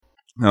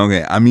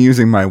Okay, I'm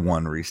using my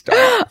one restart.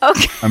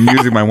 Okay. I'm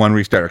using my one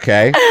restart,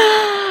 okay?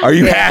 Are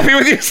you happy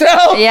with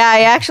yourself? Yeah,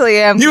 I actually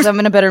am, because I'm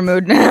in a better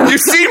mood now. You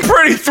seem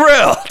pretty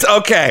thrilled.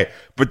 Okay,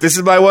 but this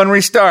is my one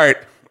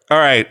restart. All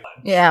right.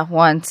 Yeah,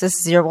 once. This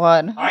is your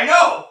one. I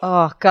know.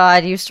 Oh,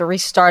 God, I used to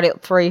restart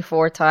it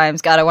 3-4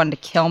 times. God, I wanted to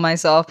kill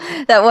myself.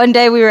 That one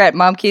day we were at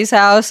Mumkey's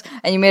house,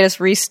 and you made us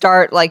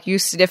restart, like, you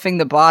sniffing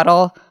the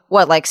bottle,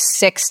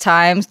 6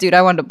 times? Dude,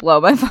 I wanted to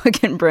blow my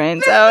fucking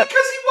brains out.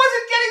 Because he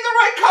wasn't getting the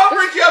right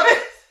coverage of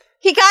it.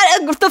 He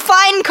got the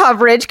fine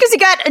coverage because he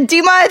got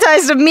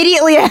demonetized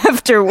immediately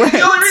afterwards. The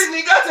only reason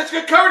he got such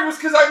good coverage was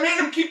because I made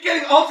him keep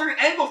getting alternate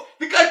angles.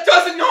 The guy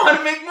doesn't know how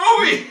to make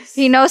movies.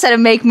 He knows how to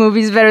make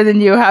movies better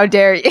than you. How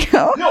dare you?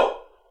 No,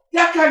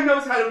 that guy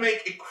knows how to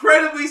make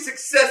incredibly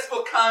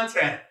successful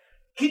content.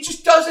 He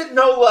just doesn't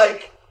know,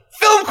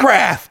 film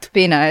craft.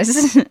 Be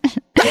nice.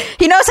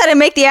 He knows how to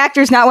make the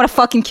actors not want to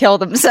fucking kill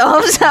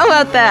themselves. How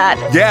about that?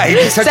 Yeah,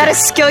 is that a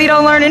skill you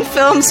don't learn in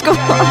film school?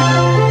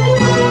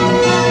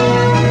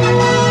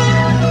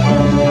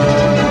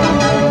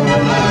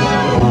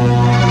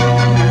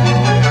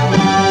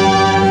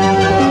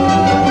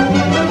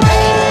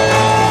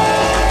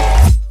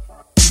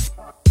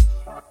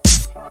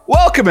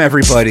 Welcome,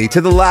 everybody,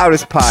 to the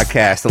loudest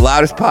podcast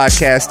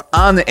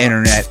on the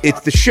internet.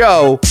 It's the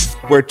show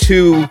where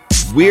two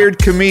weird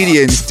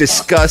comedians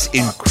discuss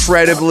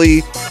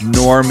incredibly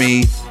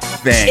normie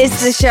things.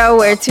 It's the show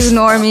where two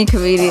normie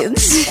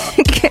comedians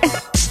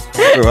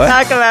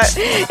talk about.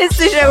 It's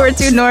the show where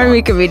two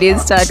normie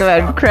comedians talk about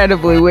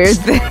incredibly weird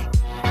things.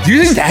 Do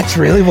you think that's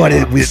really what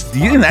it is? Do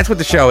you think that's what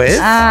the show is?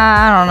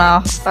 I don't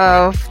know.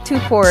 Two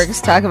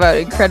porgs talk about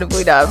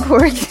incredibly not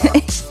porg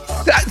things.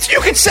 You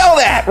can sell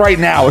that right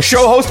now. A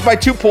show hosted by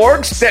two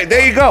porgs?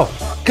 There you go.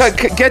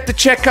 Get the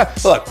check.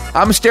 Look,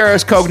 I'm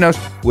Asterios Kognos.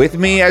 With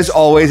me, as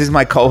always, is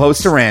my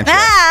co-host, Sarancha.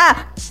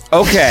 Ah!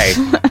 Okay.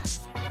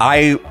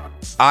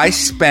 I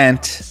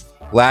spent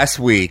last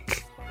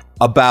week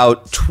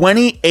about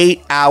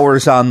 28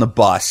 hours on the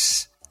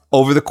bus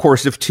over the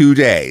course of 2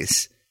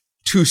 days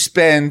to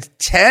spend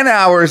 10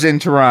 hours in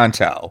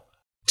Toronto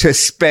to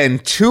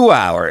spend 2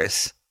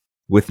 hours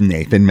with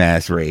Nathen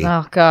Masri.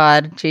 Oh,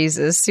 God.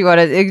 Jesus. You want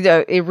to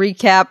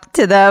recap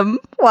to them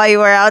why you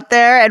were out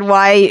there and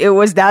why it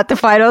was not the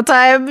final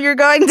time you're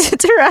going to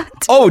Toronto?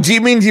 Oh, do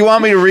you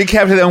want me to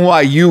recap to them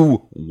why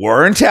you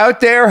weren't out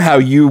there? How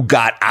you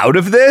got out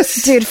of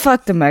this? Dude,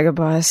 fuck the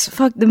megabus.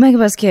 Fuck, the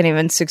megabus can't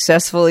even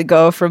successfully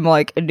go from,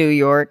 New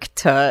York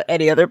to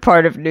any other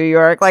part of New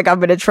York. I'm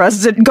going to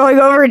trust it going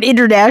over an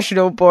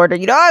international border.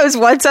 I was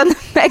once on the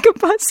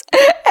megabus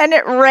and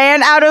it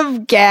ran out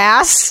of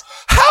gas.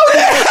 How the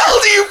hell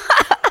do you...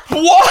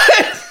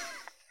 What?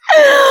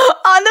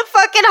 On the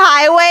fucking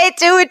highway,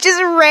 too. It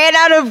just ran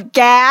out of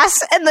gas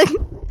and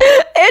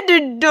had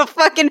to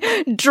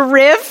fucking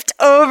drift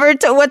over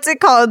to, what's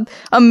it called?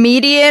 A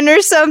median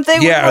or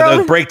something? Yeah,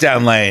 the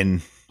breakdown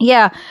lane.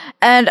 Yeah,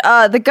 and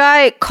the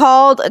guy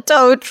called a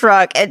tow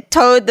truck and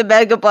towed the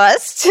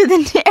megabus to the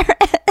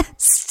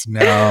nearest.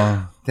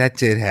 No, that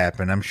did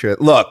happen, I'm sure.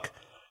 Look,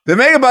 the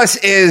megabus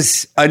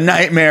is a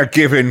nightmare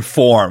given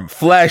form.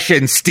 Flesh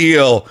and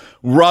steel,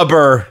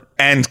 rubber,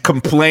 and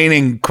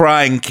complaining,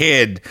 crying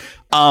kid.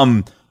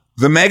 The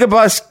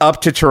megabus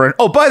up to Toronto.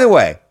 Oh, by the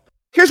way,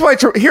 here's why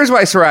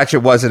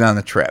Sriracha wasn't on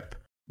the trip.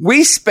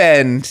 We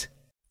spend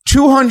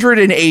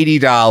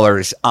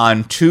 $280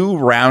 on 2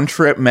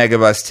 round-trip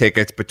megabus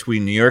tickets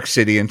between New York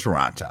City and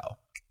Toronto.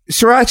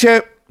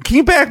 Sriracha, can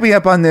you back me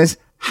up on this?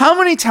 How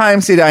many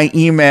times did I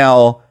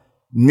email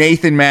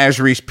Nathen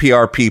Masri's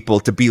PR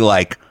people to be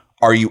like,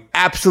 are you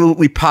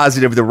absolutely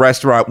positive the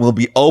restaurant will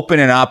be open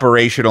and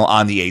operational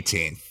on the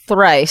 18th?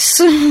 Thrice.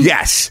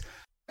 Yes.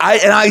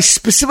 I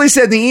specifically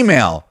said in the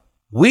email,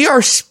 we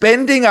are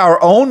spending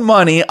our own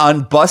money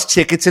on bus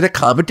tickets and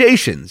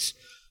accommodations.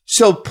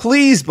 So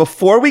please,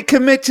 before we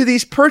commit to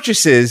these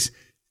purchases,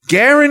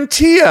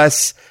 guarantee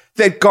us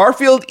that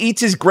Garfield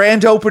Eats' his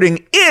grand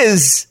opening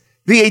is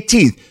the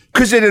 18th,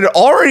 because it had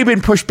already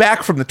been pushed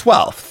back from the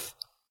 12th.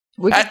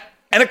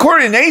 And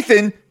according to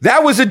Nathen,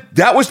 that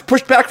was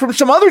pushed back from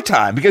some other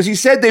time, because he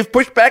said they've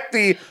pushed back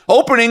the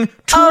opening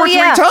 2 or 3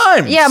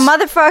 times. Yeah,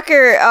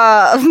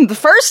 motherfucker, the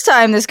first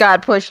time this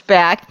got pushed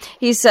back,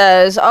 he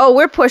says,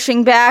 we're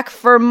pushing back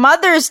for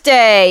Mother's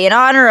Day, in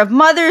honor of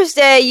Mother's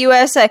Day,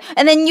 USA.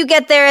 And then you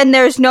get there and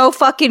there's no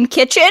fucking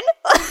kitchen?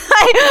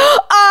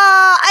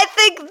 I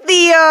think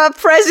the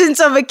presence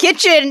of a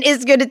kitchen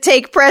is going to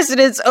take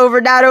precedence over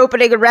not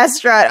opening a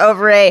restaurant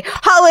over a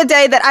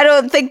holiday that I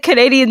don't think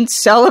Canadians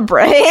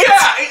celebrate. Yeah.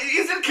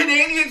 Isn't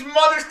Canadians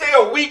Mother's Day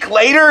a week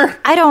later?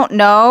 I don't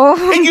know.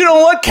 And you know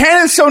what?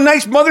 Canada's so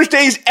nice. Mother's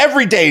Day is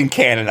every day in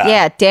Canada.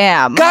 Yeah,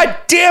 damn. God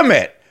damn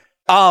it.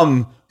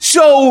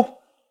 So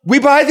we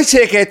buy the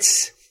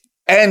tickets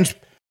and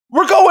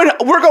we're going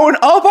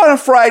up on a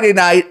Friday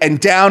night and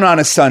down on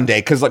a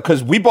Sunday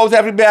because we both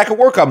have to be back at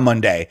work on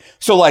Monday.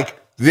 So we're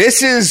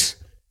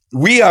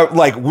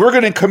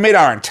going to commit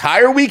our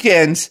entire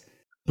weekends,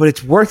 but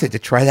it's worth it to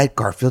try that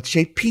Garfield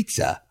shaped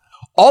pizza.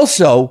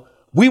 Also,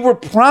 we were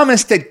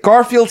promised that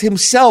Garfield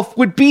himself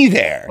would be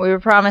there. We were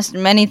promised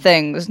many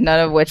things, none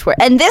of which were.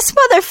 And this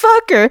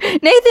motherfucker,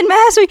 Nathan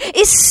Massey,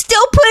 is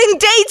still putting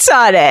dates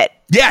on it.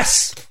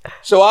 Yes.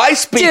 So I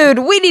speak. Dude,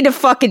 we need to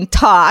fucking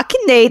talk,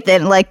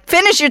 Nathan. Like,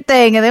 finish your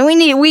thing, and then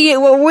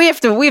we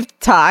have to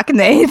talk,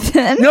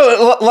 Nathan.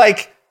 No,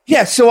 like,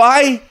 yeah. So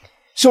I'm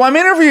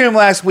interviewing him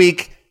last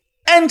week,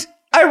 and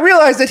I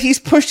realized that he's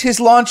pushed his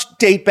launch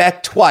date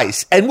back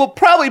twice, and we'll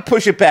probably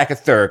push it back a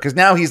third, because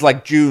now he's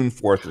like June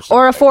 4th or something.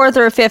 Or a 4th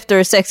or a 5th or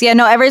a 6th. Yeah,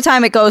 no, every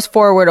time it goes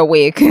forward a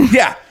week.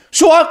 Yeah.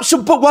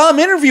 But while I'm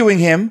interviewing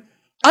him,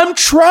 I'm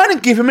trying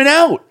to give him an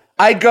out.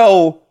 I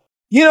go,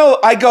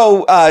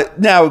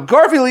 now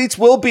Garfield Eats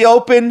will be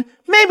open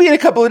maybe in a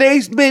couple of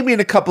days, maybe in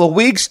a couple of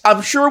weeks.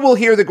 I'm sure we'll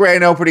hear the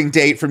grand opening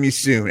date from you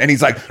soon. And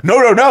he's like,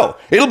 no.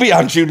 It'll be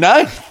on June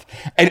 9th.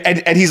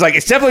 And he's like,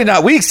 it's definitely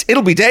not weeks.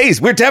 It'll be days.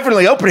 We're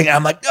definitely opening.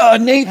 I'm like, oh,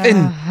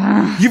 Nathan,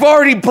 you've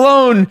already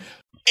blown.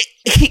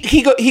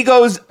 He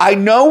goes,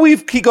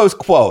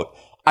 quote,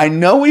 I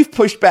know we've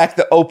pushed back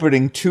the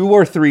opening 2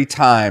 or 3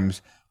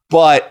 times,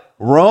 but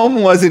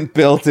Rome wasn't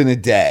built in a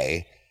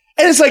day.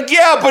 And it's like,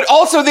 yeah, but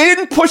also they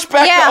didn't push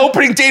back the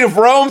opening date of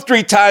Rome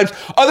 3 times.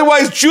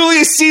 Otherwise,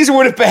 Julius Caesar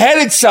would have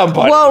beheaded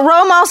somebody. Well,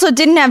 Rome also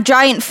didn't have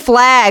giant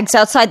flags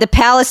outside the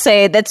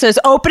palisade that says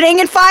opening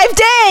in 5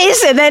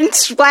 days and then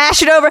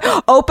splash it over.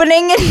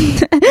 Opening in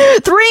 3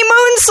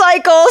 moon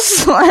cycles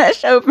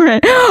slash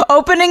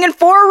opening in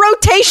 4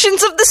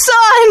 rotations of the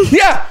sun.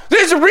 Yeah,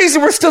 there's a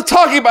reason we're still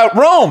talking about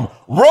Rome.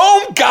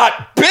 Rome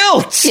got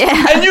built,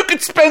 and you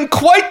could spend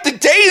quite the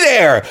day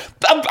there.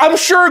 I'm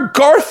sure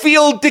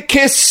Garfield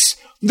Dicus,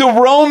 the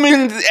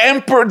Roman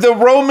emperor, the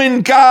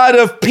Roman god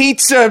of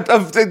pizza,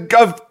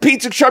 of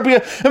pizza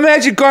trumpet.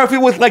 Imagine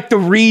Garfield with like the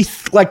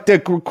wreath, like the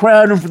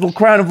crown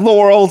of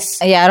laurels.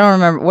 Yeah, I don't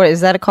remember. What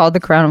is that called? The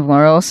crown of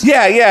laurels?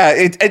 Yeah.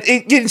 It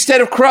instead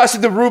of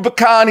crossing the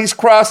Rubicon, he's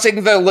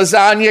crossing the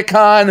Lasagna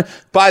Con.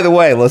 By the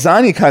way,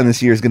 Lasagna Con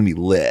this year is going to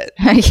be lit.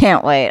 I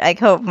can't wait.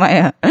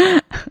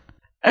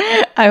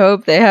 I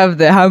hope they have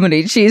the how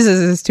many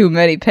cheeses is too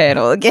many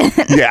panel again.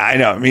 Yeah, I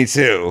know. Me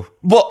too.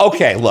 Well,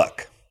 okay,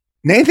 look.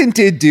 Nathan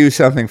did do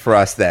something for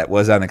us that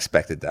was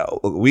unexpected, though.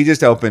 We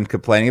just opened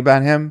complaining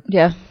about him.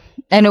 Yeah.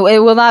 And it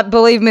will not,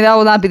 believe me, that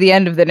will not be the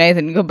end of the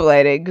Nathan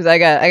complaining, because I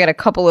got a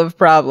couple of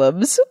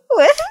problems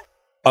with.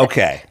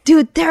 Okay.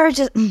 Dude, there are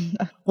just.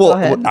 Well,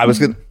 I'm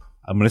going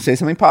to say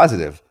something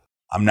positive.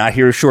 I'm not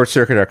here to short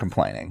circuit our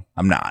complaining.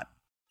 I'm not.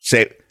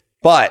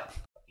 But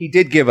he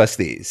did give us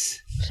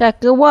these.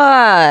 Check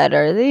what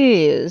are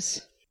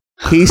these?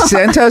 He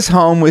sent us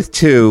home with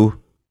 2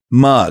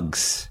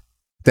 mugs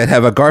that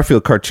have a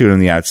Garfield cartoon on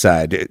the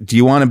outside. Do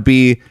you want to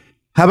be...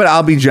 How about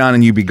I'll be John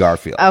and you be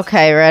Garfield?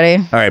 Okay,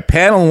 ready? All right,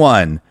 panel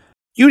 1.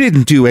 You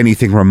didn't do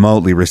anything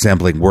remotely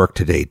resembling work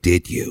today,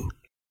 did you?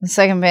 The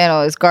second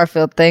panel is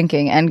Garfield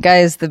thinking. And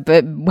guys,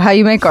 how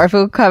you make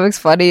Garfield comics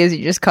funny is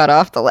you just cut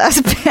off the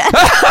last panel.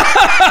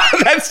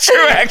 That's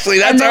true, actually.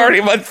 That's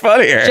already much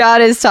funnier.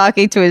 John is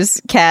talking to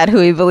his cat, who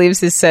he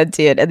believes is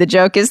sentient. And the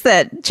joke is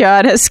that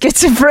John has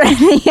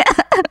schizophrenia.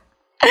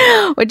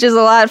 Which is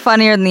a lot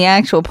funnier than the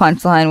actual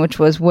punchline, which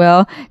was,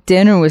 well,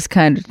 dinner was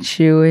kind of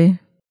chewy.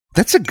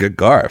 That's a good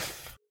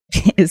Garf.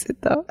 Is it,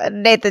 though?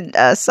 Nathan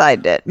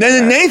signed it.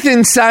 Then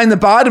Nathan signed the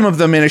bottom of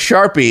them in a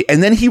Sharpie,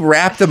 and then he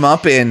wrapped them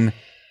up in,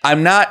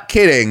 I'm not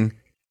kidding,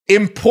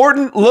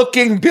 important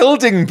looking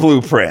building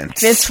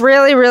blueprints. It's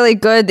really, really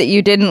good that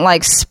you didn't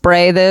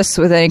spray this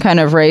with any kind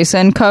of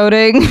raisin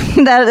coating.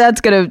 That's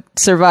gonna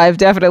survive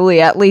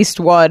definitely at least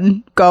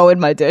one go in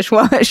my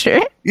dishwasher.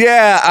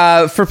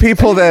 Yeah, for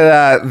people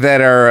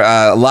that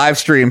are live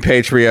stream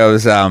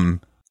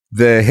Patreons,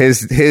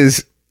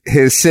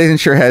 his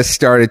signature has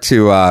started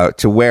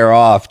to wear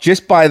off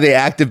just by the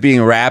act of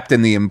being wrapped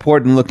in the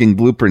important looking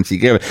blueprints he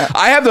gave it.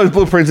 I have those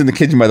blueprints in the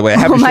kitchen, by the way.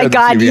 Oh my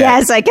God,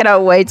 yes, I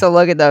cannot wait to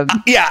look at them.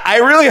 Yeah, I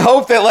really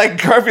hope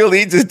that Garfield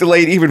Eats is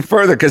delayed even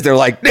further, because they're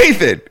like,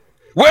 Nathan,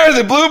 where are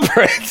the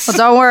blueprints? Well,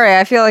 don't worry,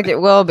 I feel like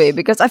it will be,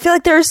 because I feel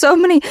like there are so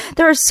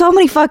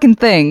many fucking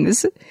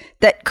things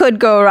that could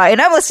go right. And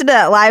I'm listening to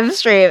that live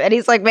stream, and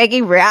he's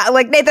making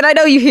Nathan, I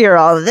know you hear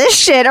all of this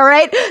shit, all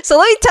right? So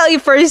let me tell you,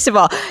 first of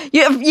all,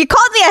 you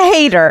called me a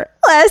hater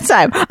last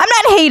time. I'm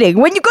not hating.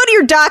 When you go to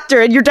your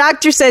doctor and your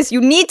doctor says you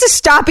need to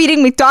stop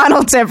eating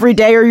McDonald's every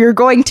day or you're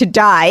going to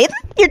die,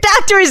 your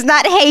doctor is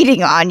not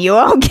hating on you,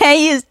 okay?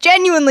 He is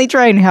genuinely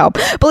trying to help.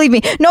 Believe me,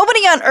 nobody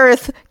on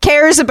earth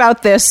cares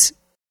about this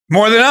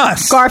more than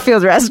us.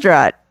 Garfield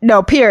restaurant.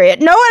 No,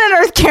 period. No one on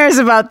earth cares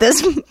about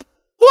this.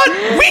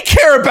 What? We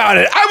care about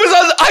it.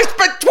 I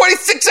spent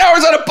 26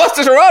 hours on a bus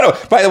to Toronto.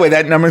 By the way,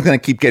 that number's going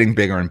to keep getting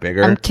bigger and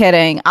bigger. I'm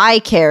kidding. I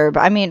care.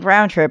 But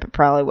round trip, it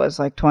probably was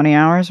 20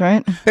 hours,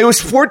 right? It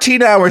was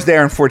 14 hours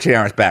there and 14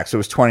 hours back, so it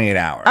was 28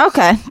 hours.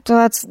 Okay. So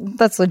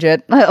that's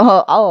legit.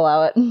 I'll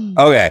allow it.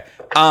 Okay.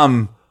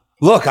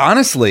 Look,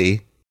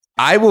 honestly,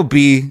 I'm going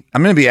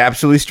to be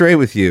absolutely straight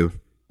with you.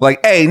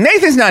 Hey,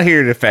 Nathan's not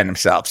here to defend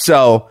himself,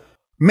 so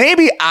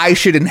maybe I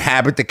should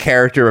inhabit the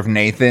character of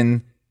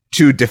Nathan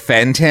to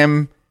defend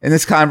him in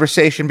this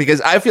conversation?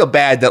 Because I feel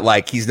bad that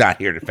like he's not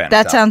here to defend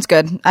That himself. sounds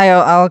good.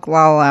 I'll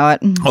allow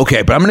it.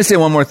 Okay, but I'm going to say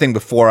one more thing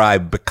before I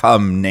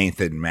become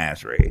Nathen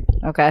Masry.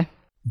 Okay.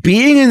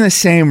 Being in the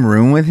same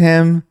room with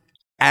him,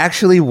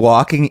 actually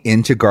walking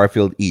into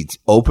Garfield Eats,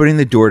 opening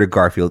the door to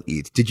Garfield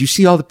Eats. Did you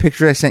see all the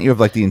pictures I sent you of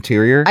like the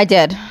interior? I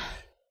did.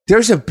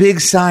 There's a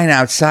big sign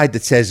outside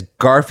that says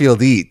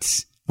Garfield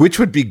Eats, which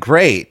would be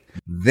great.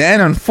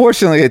 Then,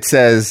 unfortunately, it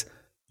says,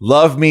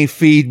 love me,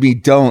 feed me,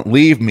 don't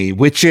leave me,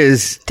 which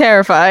is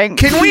terrifying.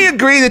 Can we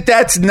agree that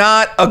that's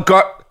not a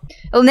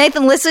Well,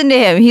 Nathan, listen to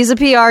him. He's a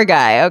PR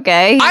guy,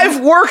 okay? I've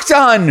worked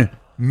on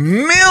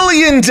 $1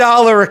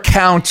 million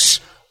accounts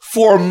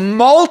for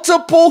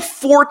multiple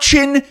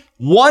Fortune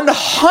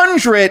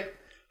 100.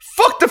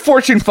 Fuck the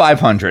Fortune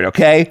 500,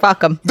 okay?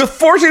 Fuck them. The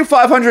Fortune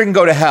 500 can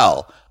go to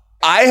hell.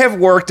 I have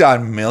worked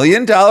on $1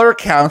 million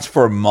accounts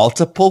for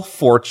multiple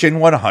Fortune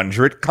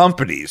 100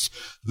 companies.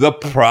 The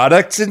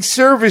products and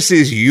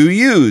services you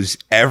use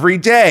every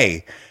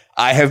day,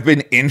 I have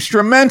been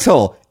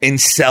instrumental in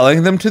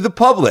selling them to the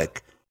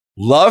public.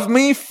 Love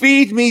me,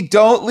 feed me,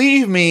 don't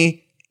leave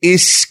me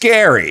is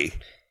scary.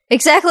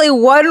 Exactly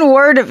one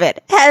word of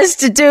it has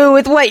to do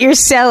with what you're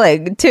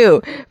selling,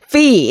 too.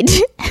 Feed.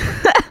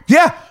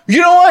 Yeah, you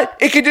know what?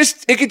 It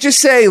could just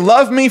say,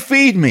 love me,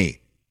 feed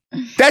me.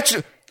 That's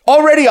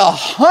already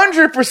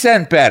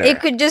 100% better.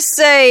 It could just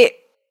say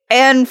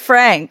Anne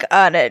Frank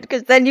on it,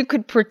 because then you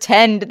could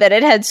pretend that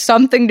it had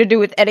something to do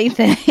with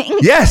anything.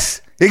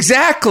 Yes,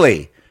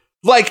 exactly.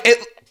 Like,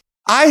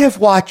 I have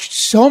watched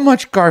so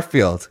much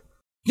Garfield.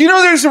 You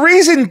know, there's a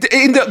reason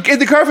in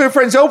the Garfield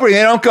Friends opening,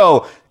 they don't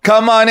go,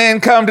 come on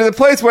in, come to the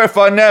place where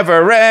fun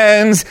never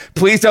ends.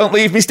 Please don't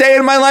leave me. Stay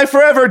in my life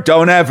forever.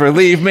 Don't ever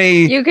leave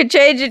me. You could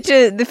change it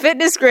to the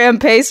Fitness Gram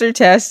Pacer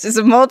Test is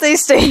a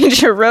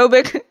multi-stage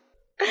aerobic.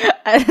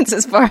 That's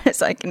as far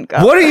as I can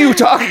go. What are you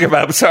talking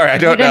about? I'm sorry, I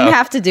don't know. You didn't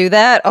have to do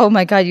that? Oh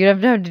my God, you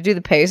didn't have to do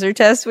the Pacer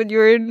Test when you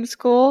were in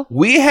school?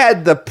 We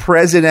had the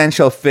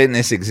presidential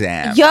fitness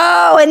exam. Yo,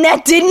 and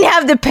that didn't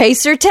have the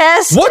Pacer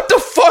Test? What the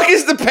fuck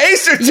is the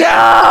Pacer Test?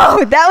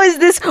 Yo, that was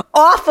this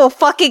awful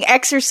fucking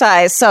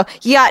exercise. So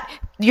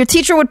your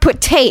teacher would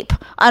put tape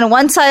on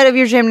one side of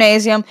your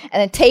gymnasium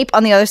and then tape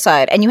on the other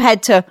side. And you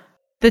had to,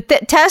 the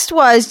test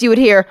was you would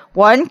hear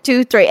 1,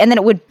 2, 3, and then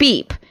it would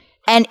beep.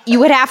 And you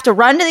would have to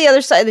run to the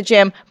other side of the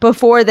gym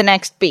before the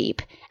next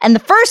beep. And the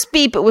first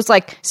beep, it was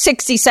like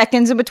 60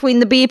 seconds in between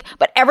the beep.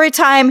 But every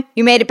time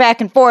you made it back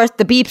and forth,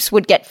 the beeps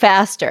would get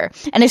faster.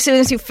 And as soon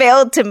as you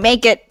failed to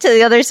make it to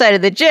the other side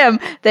of the gym,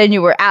 then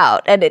you were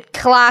out. And it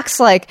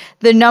clocks like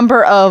the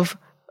number of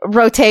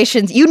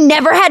rotations. You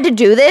never had to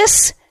do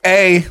this?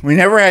 We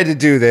never had to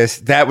do this.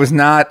 That was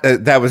not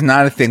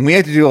a thing. We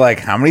had to do like,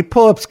 how many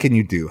pull-ups can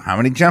you do? How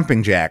many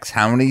jumping jacks?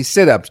 How many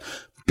sit-ups?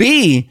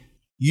 B,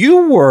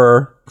 you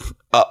were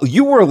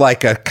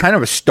like a kind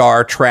of a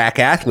star track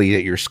athlete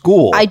at your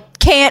school. I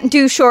can't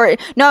do short.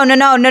 No. Oh,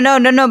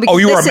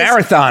 you were a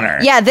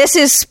marathoner. Yeah, this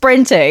is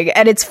sprinting,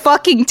 and it's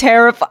fucking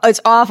terrifying. It's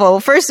awful.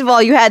 First of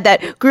all, you had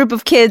that group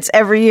of kids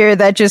every year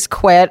that just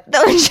quit.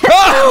 walk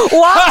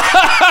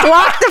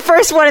the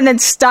first one and then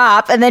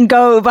stop, and then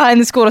go behind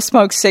the school to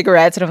smoke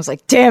cigarettes. And I was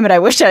like, damn it, I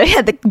wish I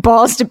had the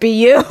balls to be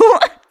you.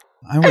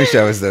 I wish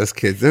I was those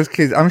kids.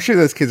 I'm sure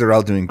those kids are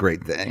all doing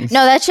great things.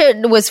 No, that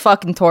shit was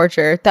fucking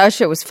torture. That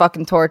shit was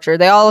fucking torture.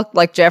 They all look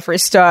like Jeffree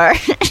Star.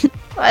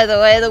 By the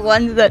way, the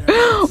ones that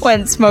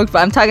went smoked,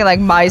 I'm talking like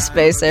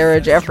MySpace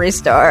era Jeffree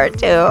Star,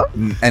 too.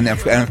 And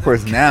of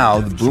course, now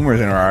the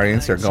boomers in our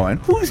audience are going,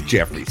 who's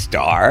Jeffree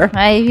Star?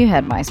 You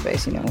had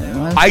MySpace, you know who he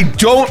was. I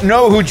don't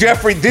know who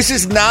this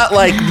is not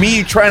like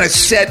me trying to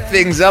set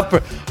things up.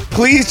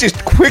 Please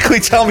just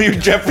quickly tell me who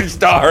Jeffree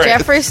Star is.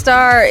 Jeffree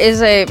Star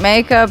is a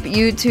makeup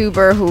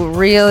YouTuber who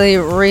really,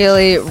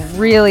 really,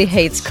 really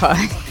hates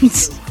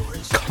cunts.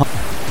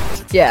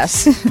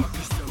 Yes.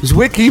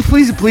 Zwick, can you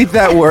please bleep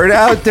that word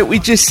out that we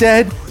just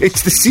said?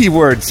 It's the C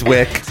word,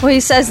 Zwick. Well, he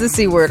says the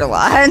C word a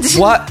lot.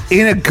 What?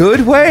 In a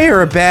good way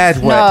or a bad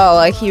way? No,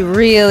 like he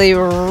really,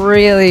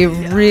 really,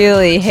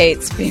 really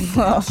hates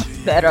people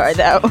that are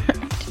that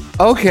word.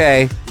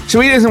 Okay. So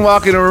he doesn't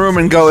walk in a room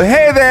and go,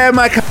 hey there,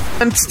 my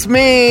cunts, it's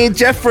me,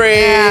 Jeffree.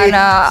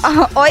 Yeah,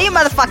 no. Oh, you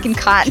motherfucking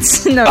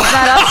cunts. No, it's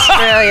not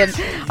Australian.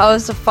 Oh,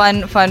 it's a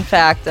fun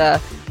fact.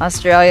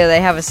 Australia,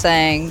 they have a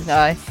saying,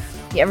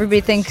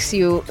 everybody thinks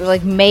you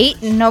like mate,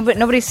 and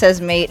nobody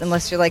says mate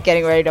unless you're like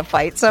getting ready to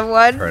fight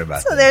someone. Heard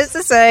about so there's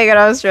the saying in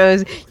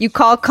Australia, you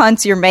call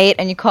cunts your mate,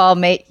 and you call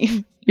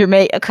your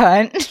mate a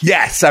cunt.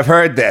 Yes, I've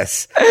heard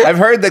this. I've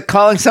heard that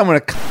calling someone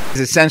a cunt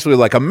is essentially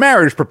like a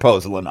marriage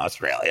proposal in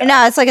Australia.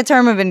 No, it's like a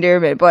term of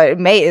endearment, but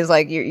mate is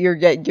like you're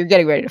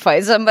getting ready to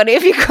fight somebody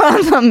if you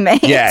call them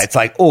mate. Yeah, it's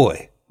like,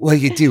 oi, what are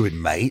you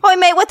doing, mate? Oi,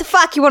 mate, what the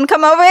fuck? You want to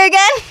come over here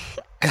again?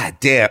 God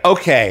damn.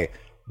 Okay,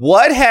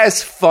 what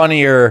has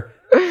funnier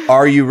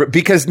are you...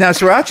 Because now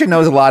Sriracha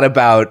knows a lot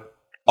about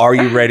are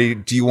you ready?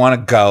 Do you want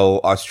to go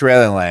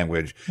Australian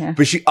language? Yeah.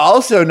 But she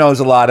also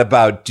knows a lot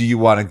about do you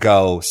want to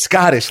go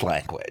Scottish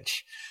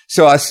language?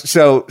 So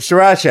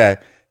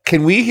Sriracha,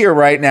 can we hear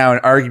right now an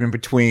argument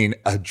between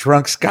a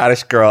drunk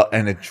Scottish girl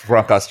and a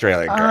drunk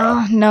Australian girl?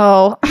 Oh,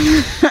 no.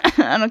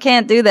 I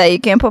can't do that. You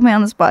can't put me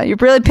on the spot. You're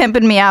really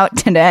pimping me out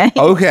today.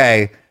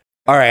 Okay.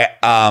 All right.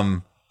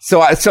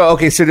 So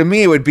to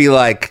me, it would be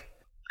like,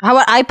 how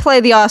about I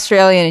play the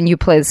Australian and you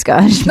play the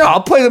Scottish? no,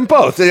 I'll play them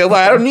both.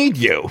 I don't need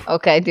you.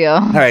 Okay, deal.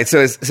 All right. So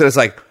it's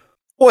like,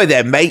 oi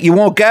there, mate. You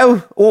won't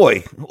go?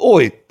 Oi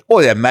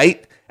there,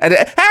 mate. And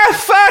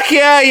fuck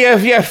yeah,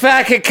 you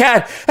fucking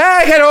cat.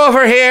 Get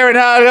over here and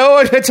I'll know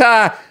what it's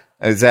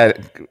Is that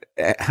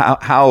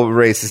how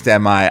racist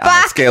am I? Fuck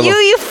on a scale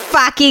you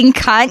fucking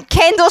cunt.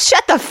 Kendall,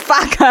 shut the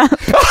fuck up.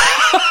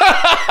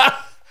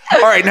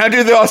 All right, now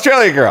do the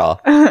Australian girl.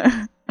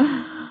 A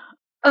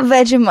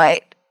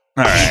Vegemite.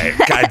 All right,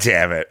 god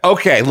damn it.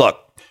 Okay, look,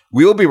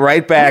 we will be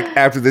right back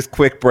after this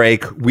quick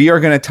break. We are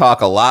going to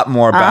talk a lot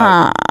more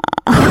about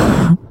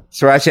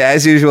Sriracha,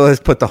 as usual,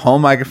 has put the whole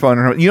microphone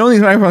in her. You know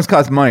these microphones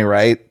cost money,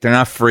 right? They're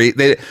not free.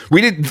 They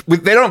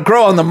don't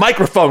grow on the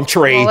microphone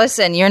tree. Well,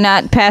 listen, you're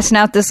not passing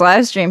out this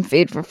live stream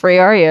feed for free,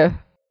 are you?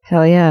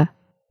 Hell yeah.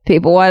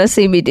 People want to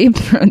see me deep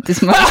throat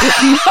this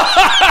microphone.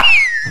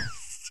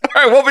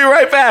 All right, we'll be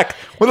right back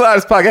with the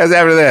Loudest Podcast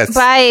after this.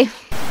 Bye.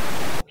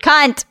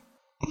 Cunt.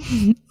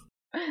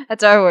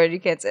 That's our word. You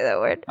can't say that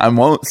word. I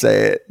won't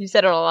say it. You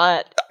said it a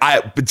lot.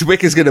 But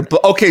Zwick is going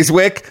to... Okay,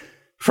 Zwick,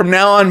 from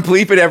now on,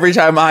 bleep it every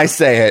time I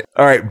say it.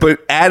 All right, but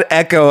add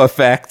echo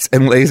effects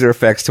and laser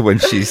effects to when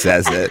she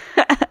says it.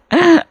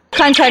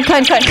 Cunt.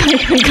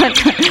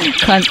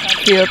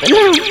 Feel the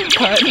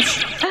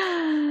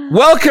cunts.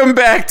 Welcome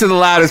back to the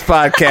Loudest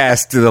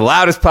Podcast, to the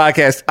loudest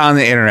podcast on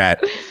the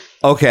internet.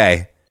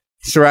 Okay.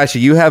 Sriracha,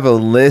 you have a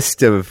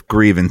list of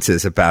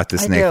grievances about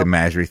this Nathen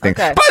Masry thing.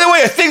 Okay. By the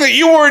way, a thing that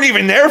you weren't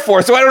even there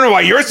for, so I don't know why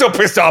you're so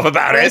pissed off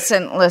about it.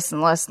 Listen.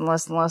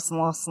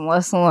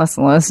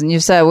 You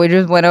said we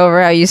just went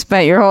over how you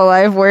spent your whole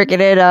life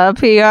working in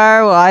PR.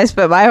 Well, I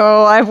spent my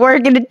whole life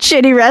working in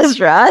shitty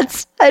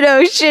restaurants. I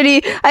know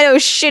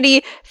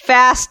shitty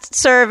fast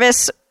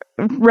service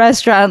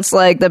restaurants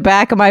like the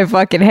back of my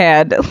fucking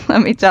hand.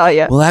 Let me tell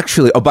you. Well,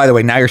 actually, by the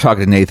way, now you're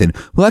talking to Nathen.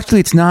 Well, actually,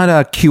 it's not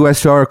a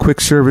QSR, a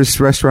quick service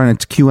restaurant.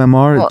 It's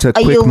QMR. Well, it's a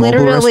quick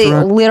mobile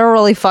restaurant. You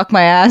literally fuck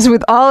my ass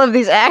with all of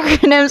these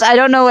acronyms. I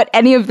don't know what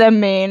any of them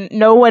mean.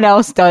 No one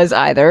else does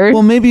either.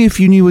 Well, maybe if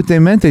you knew what they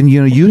meant, then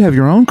you'd have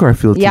your own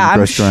Garfield themed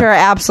restaurant. Sure,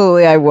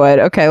 absolutely, I would.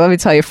 Okay, let me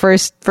tell you.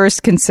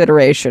 First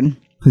consideration.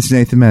 It's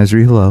Nathen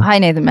Masry. Hello. Hi,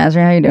 Nathen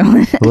Masry. How you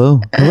doing?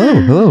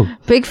 Hello.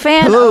 Big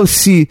fan. Hello,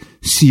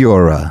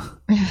 Ciora.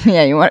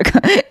 Yeah, you want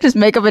to just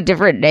make up a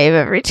different name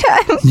every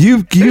time.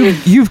 You've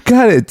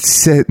got it,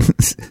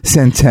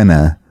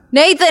 Santana.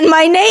 Nathen,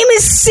 my name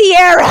is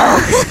Sierra.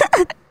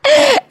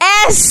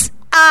 Sierra.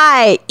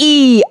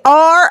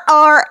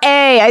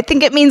 I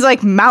think it means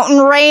like mountain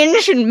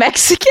range in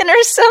Mexican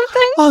or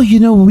something. Oh,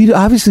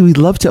 we'd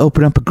love to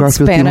open up a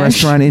Garfield themed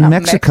restaurant in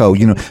Mexico.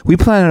 We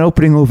plan on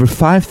opening over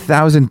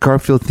 5,000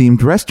 Garfield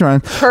themed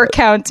restaurants per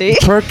county.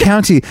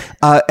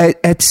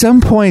 At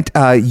some point,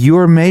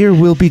 your mayor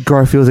will be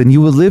Garfield, and you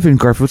will live in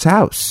Garfield's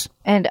house.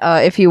 And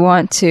if you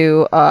want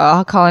to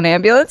call an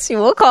ambulance, you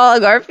will call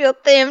a Garfield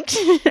themed.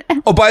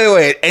 Oh, by the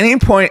way, at any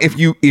point, if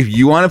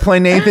you want to play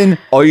Nathen,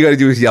 all you got to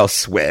do is yell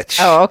switch.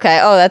 Oh, okay.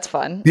 Oh, that's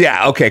fun.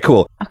 Yeah. Okay.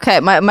 Cool. Okay.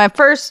 My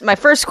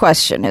first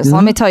question is,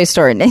 let me tell you a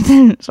story,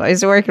 Nathen. So I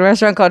used to work in a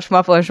restaurant called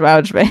Schmuffler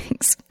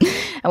Schmouchbanks,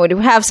 and we do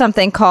have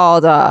something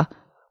called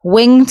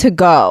Wing to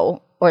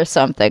Go or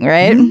something,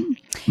 right?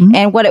 Mm-hmm.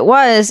 And what it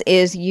was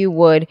is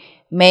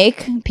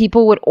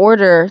people would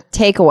order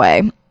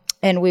takeaway.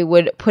 And we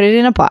would put it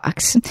in a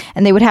box,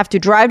 and they would have to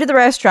drive to the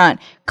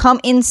restaurant, come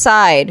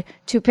inside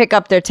to pick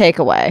up their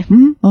takeaway.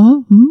 Mm-hmm.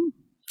 Mm-hmm.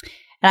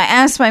 And I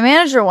asked my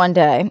manager one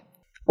day,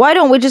 why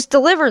don't we just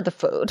deliver the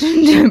food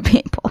to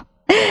people?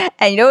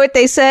 And you know what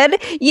they said?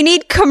 You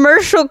need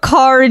commercial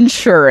car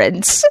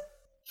insurance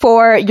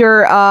for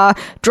your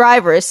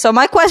drivers. So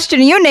my question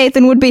to you,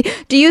 Nathen, would be,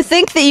 do you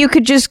think that you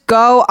could just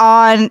go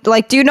on,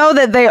 do you know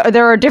that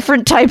there are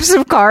different types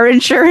of car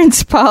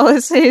insurance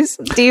policies?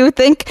 Do you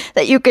think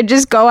that you could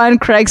just go on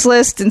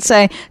Craigslist and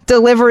say,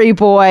 delivery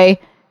boy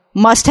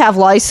must have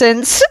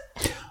license?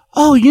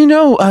 Oh,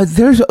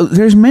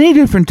 there's many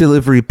different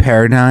delivery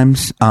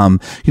paradigms.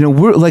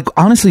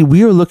 Honestly,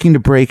 we are looking to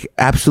break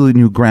absolute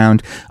new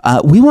ground.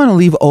 We want to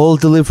leave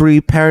old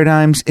delivery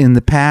paradigms in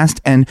the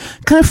past and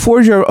kind of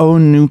forge our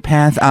own new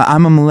path.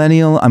 I'm a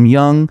millennial. I'm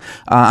young.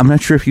 I'm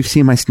not sure if you've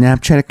seen my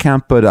Snapchat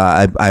account, but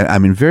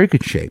I'm in very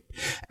good shape.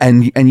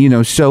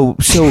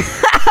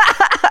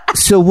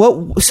 So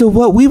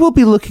what we will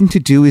be looking to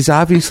do is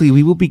obviously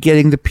we will be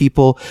getting the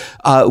people.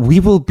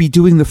 We will be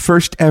doing the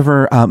first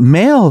ever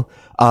mail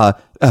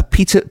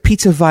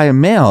pizza via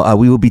mail.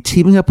 We will be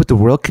teaming up with the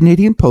Royal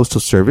Canadian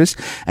Postal Service,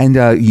 and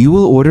you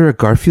will order a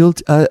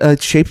Garfield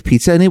shaped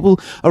pizza, and it will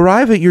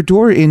arrive at your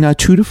door in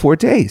 2 to 4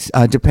 days,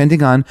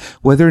 depending on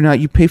whether or not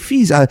you pay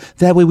fees.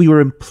 That way we were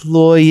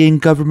employing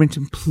government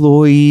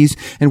employees,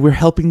 and we're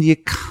helping the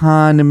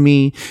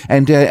economy,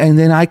 and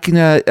then I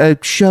can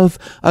shove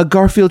a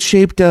Garfield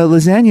shaped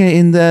lasagna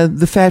in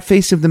the fat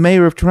face of the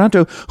mayor of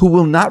Toronto, who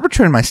will not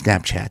return my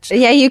Snapchats.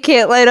 Yeah, you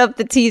can't light up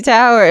the T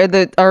Tower,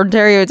 the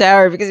Ontario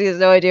Tower, because he has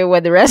no idea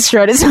when the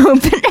restaurant is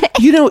opening.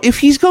 You know, if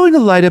he's going to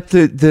light up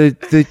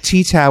the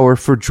T Tower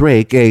for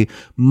Drake, a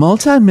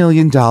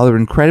multi-million-dollar,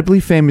 incredibly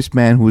famous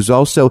man who is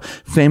also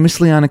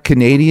famously on a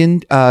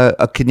Canadian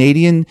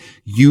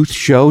youth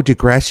show,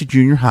 Degrassi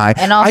Junior High,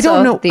 and also I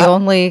don't know, the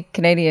only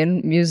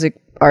Canadian music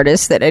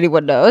artist that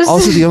anyone knows.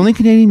 Also, the only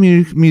Canadian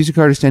music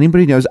artist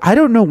anybody knows. I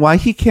don't know why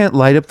he can't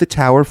light up the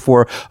tower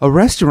for a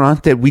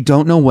restaurant that we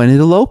don't know when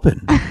it'll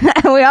open.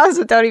 We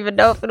also don't even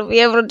know if it'll be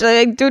able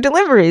to do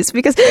deliveries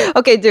because,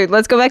 okay, dude,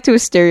 let's go back to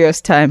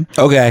Asterios time.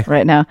 Okay.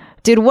 Right now.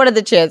 Dude, what are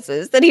the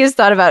chances that he has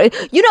thought about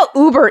it? You know,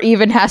 Uber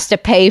even has to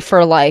pay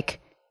for, like,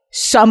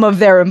 some of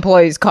their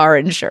employees' car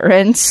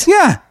insurance.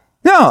 Yeah.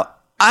 No,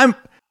 I'm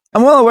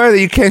well aware that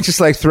you can't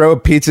just like throw a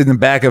pizza in the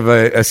back of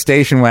a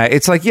station wagon.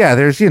 It's like, yeah,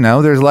 there's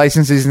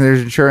licenses and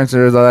there's insurance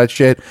and there's all that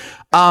shit.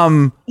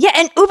 Yeah,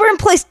 and Uber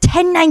employs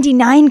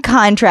 1099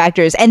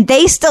 contractors, and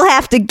they still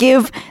have to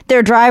give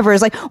their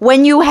drivers, like,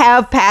 when you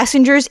have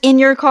passengers in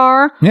your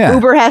car,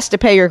 Uber has to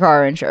pay your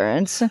car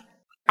insurance.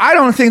 I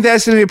don't think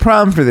that's going to be a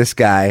problem for this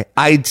guy.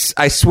 I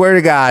swear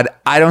to God,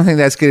 I don't think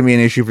that's going to be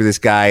an issue for this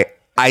guy.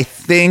 I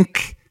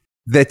think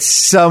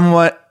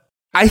someone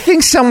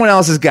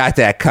else has got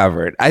that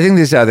covered. I think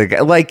this other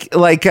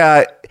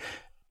guy,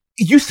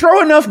 you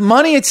throw enough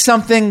money at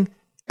something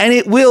and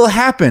it will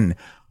happen.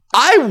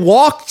 I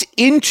walked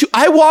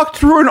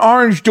through an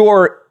orange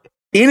door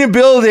in a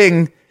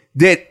building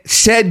that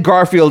said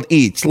Garfield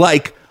Eats.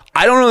 Like,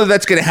 I don't know that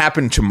that's going to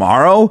happen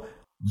tomorrow.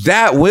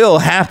 That will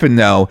happen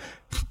though.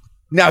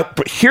 Now,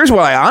 but here's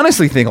what I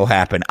honestly think will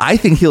happen. I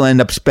think he'll end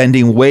up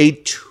spending way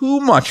too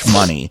much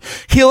money.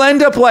 He'll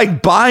end up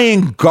like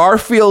buying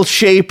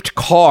Garfield-shaped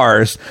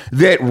cars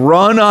that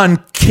run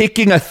on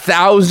kicking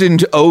 1,000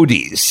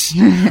 Odis.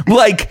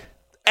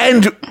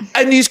 And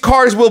these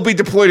cars will be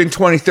deployed in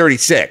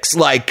 2036.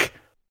 Like,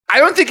 I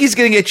don't think he's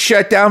going to get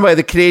shut down by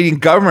the Canadian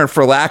government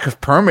for lack of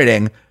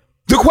permitting.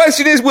 The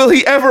question is, will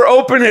he ever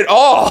open at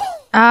all?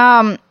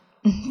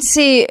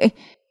 See,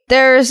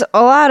 there's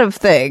a lot of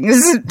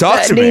things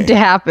that need to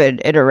happen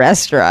in a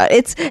restaurant.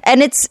 It's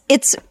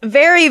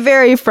very,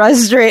 very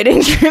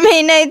frustrating for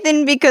me,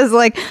 Nathan, because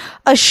like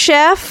a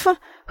chef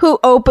who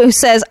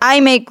says, I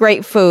make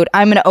great food,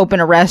 I'm going to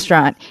open a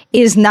restaurant,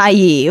 is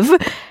naive.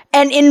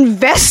 An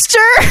investor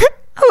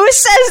who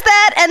says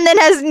that and then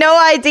has no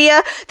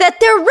idea that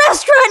their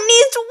restaurant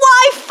needs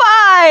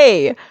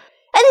Wi-Fi.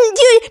 And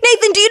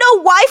Nathan, do you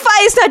know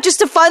Wi-Fi is not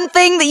just a fun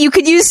thing that you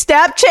could use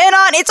Snapchat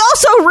on? It's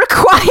also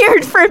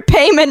required for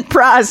payment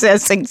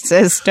processing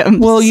systems.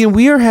 Well,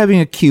 we are having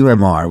a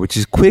QMR, which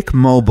is quick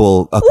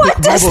mobile.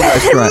 What does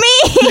that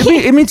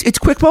mean? It means it's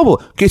quick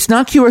mobile. It's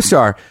not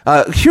QSR.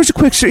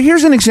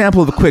 Here's an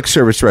example of a quick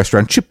service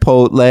restaurant.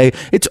 Chipotle.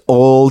 It's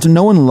old.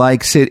 No one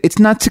likes it. It's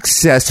not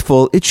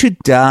successful. It should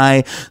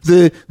die.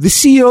 The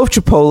CEO of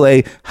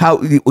Chipotle,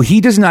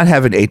 he does not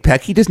have an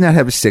 8-pack. He does not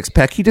have a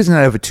 6-pack. He does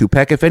not have a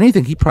 2-pack. If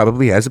anything, he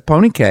probably has a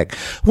pony keg.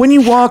 When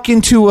you walk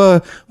into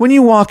a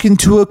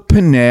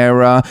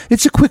Panera,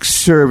 it's a quick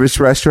service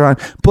restaurant,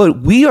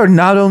 but we are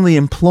not only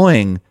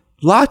employing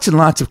lots and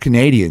lots of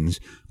Canadians,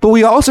 but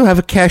we also have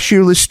a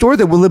cashierless store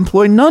that will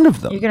employ none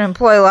of them. You're going to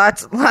employ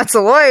lots of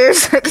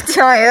lawyers, I can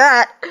tell you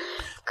that.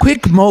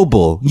 Quick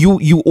mobile,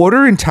 you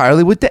order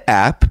entirely with the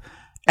app.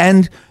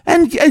 And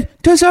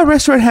does our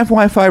restaurant have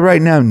Wi-Fi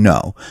right now?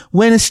 No.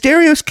 When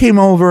Asterios came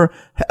over,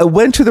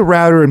 went to the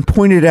router and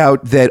pointed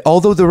out that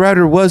although the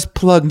router was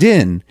plugged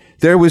in,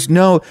 the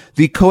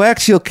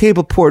coaxial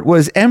cable port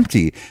was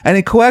empty, and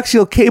a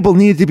coaxial cable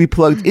needed to be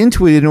plugged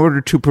into it in order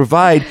to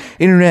provide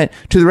internet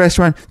to the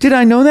restaurant. Did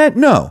I know that?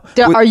 No.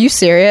 Are you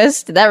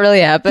serious? Did that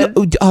really happen?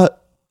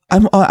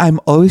 I'm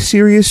always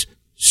serious.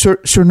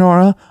 Sir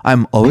Nora,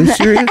 I'm always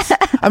serious.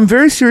 I'm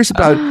very serious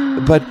but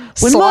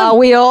when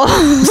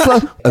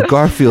a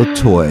Garfield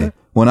toy,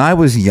 when I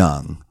was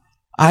young,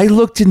 I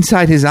looked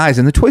inside his eyes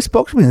and the toy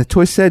spoke to me. The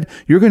toy said,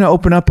 "You're going to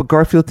open up a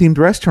Garfield themed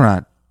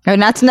restaurant."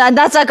 And that's not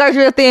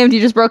Garfield themed. You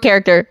just broke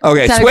character.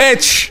 Okay,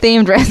 switch.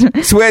 Themed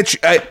restaurant. Switch.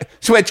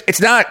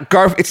 It's not a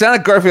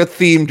Garfield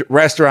themed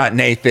restaurant,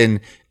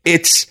 Nathan.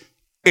 it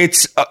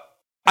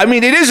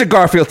is a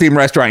Garfield themed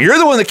restaurant. You're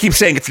the one that keeps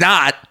saying it's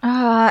not.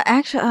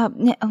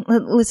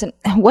 Listen,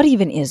 what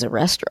even is a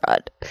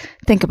restaurant?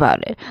 Think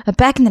about it.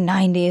 Back in the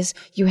 90s,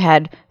 you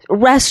had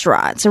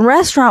restaurants. A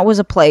restaurant was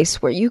a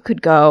place where you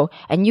could go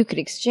and you could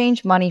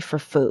exchange money for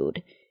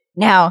food.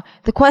 Now,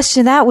 the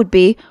question that would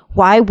be,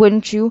 why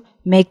wouldn't you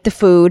make the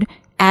food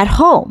at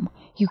home?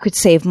 You could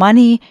save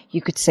money,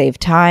 you could save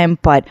time,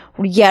 but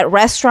yet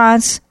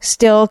restaurants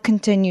still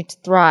continue to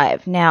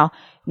thrive. Now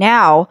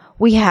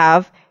we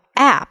have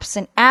apps,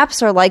 and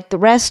apps are like the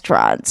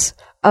restaurants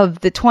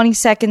of the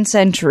 22nd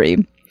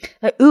century.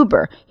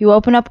 Uber, you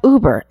open up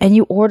Uber and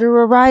you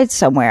order a ride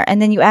somewhere,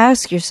 and then you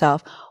ask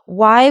yourself,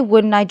 why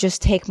wouldn't I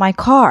just take my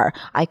car?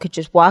 I could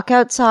just walk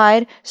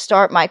outside,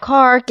 start my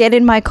car, get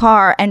in my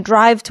car, and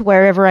drive to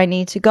wherever I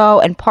need to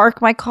go and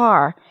park my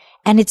car.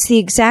 And it's the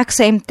exact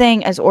same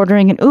thing as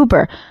ordering an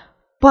Uber.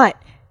 But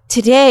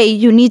today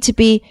you need to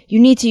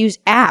use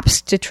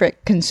apps to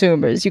trick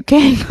consumers. You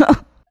can't go.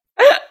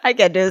 I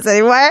can't do this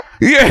anymore.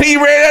 Yeah,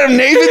 you ran out of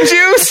Nathen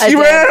juice?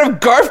 You ran out of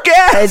Garf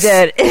gas? I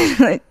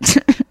did.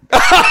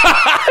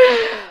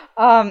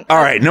 All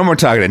right, no more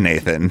talking to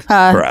Nathan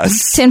for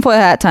us. Tinfoil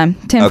hat time.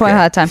 Tinfoil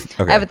hat time.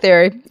 Okay. I have a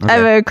theory. Okay. I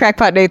have a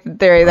crackpot Nathan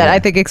theory that I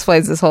think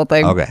explains this whole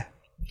thing. Okay.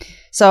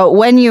 So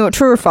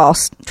true or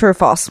false,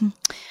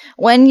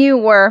 when you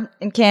were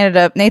in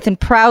Canada, Nathan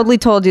proudly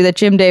told you that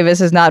Jim Davis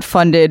has not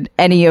funded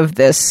any of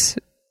this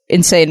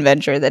insane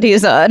venture that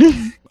he's on.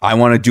 I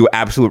want to do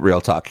absolute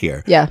real talk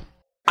here. Yeah.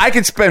 I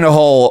could spend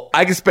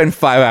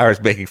 5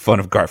 hours making fun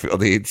of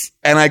Garfield Eats,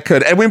 and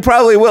we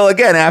probably will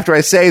again after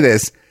I say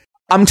this.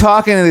 I'm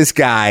talking to this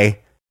guy.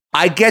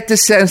 I get the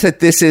sense that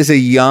this is a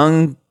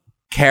young,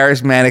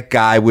 charismatic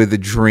guy with a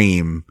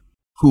dream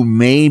who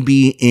may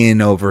be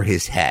in over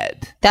his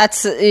head.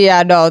 That's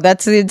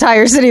the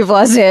entire city of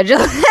Los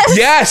Angeles.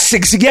 Yes,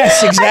 exactly.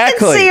 I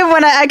can see him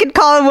I could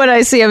call him when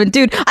I see him. And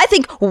dude, I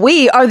think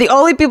we are the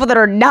only people that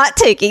are not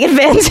taking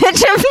advantage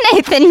of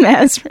Nathan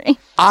Masry.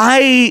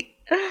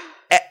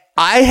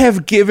 I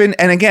have given,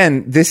 and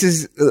again, this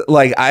is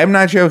I'm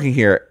not joking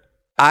here.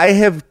 I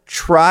have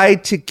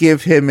tried to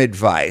give him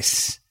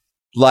advice.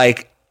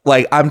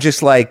 I'm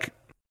just like,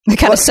 I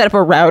kind of set up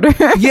a router.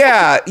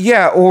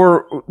 yeah.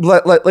 Or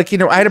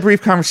I had a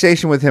brief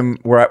conversation with him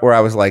where I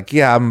was like,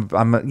 yeah, I'm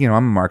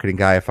a marketing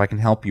guy. If I can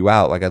help you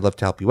out, I'd love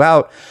to help you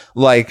out.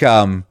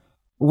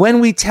 When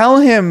we tell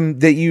him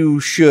that you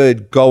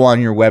should go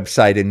on your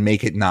website and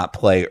make it not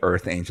play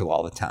Earth Angel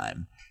all the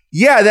time.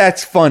 Yeah,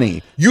 that's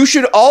funny. You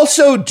should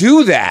also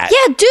do that.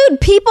 Yeah,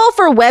 dude, people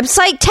for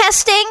website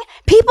testing,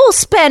 people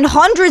spend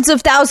hundreds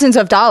of thousands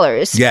of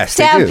dollars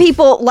to have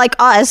people like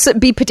us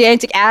be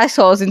pedantic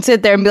assholes and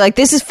sit there and be like,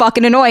 this is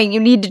fucking annoying.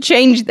 You need to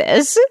change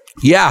this.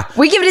 Yeah.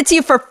 We give it to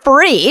you for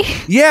free.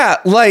 Yeah,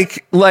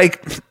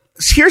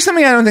 here's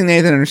something I don't think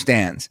Nathan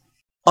understands.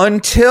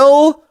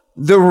 Until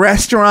the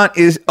restaurant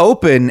is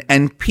open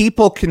and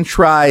people can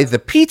try the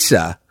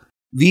pizza,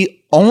 the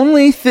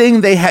only thing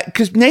they had,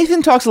 because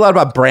Nathan talks a lot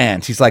about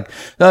brands. He's like,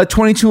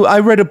 22, I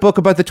read a book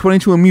about the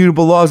 22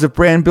 immutable laws of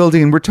brand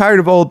building, and we're tired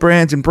of old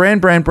brands and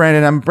brand,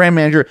 and I'm a brand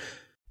manager.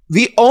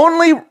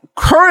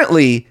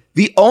 Currently,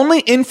 the only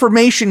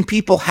information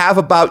people have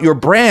about your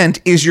brand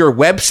is your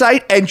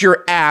website and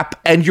your app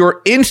and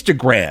your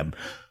Instagram.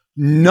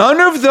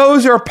 None of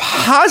those are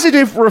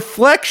positive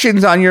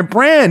reflections on your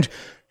brand.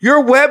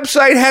 Your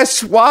website has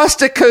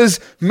swastikas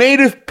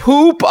made of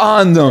poop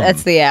on them.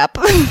 That's the app.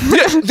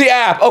 The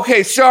app.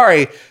 Okay,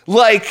 sorry.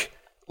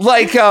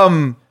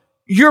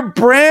 Your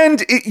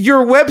brand,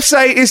 your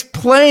website is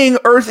playing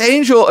Earth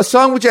Angel, a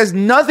song which has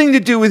nothing to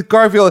do with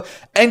Garfield,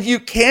 and you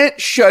can't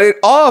shut it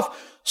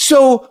off.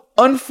 So,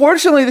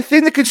 unfortunately, the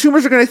thing that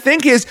consumers are going to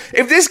think is,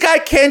 if this guy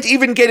can't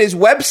even get his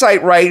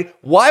website right,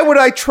 why would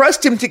I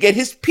trust him to get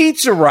his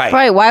pizza right?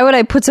 Right, why would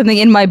I put something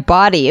in my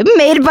body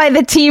made by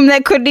the team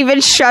that couldn't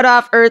even shut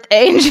off Earth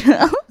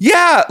Angel?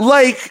 Yeah,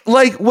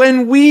 like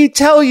when we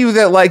tell you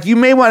that, you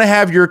may want to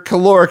have your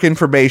caloric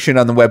information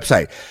on the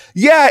website.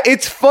 Yeah,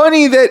 it's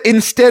funny that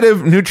instead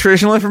of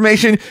nutritional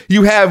information,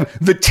 you have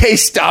the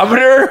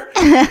tasteometer.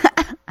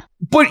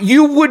 But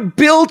you would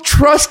build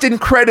trust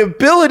and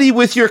credibility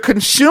with your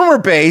consumer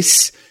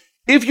base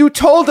if you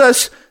told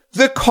us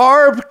the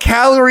carb,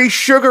 calorie,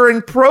 sugar,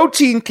 and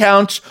protein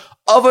counts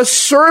of a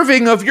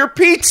serving of your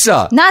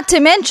pizza. Not to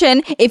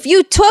mention, if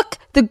you took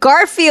the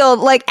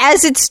Garfield,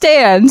 as it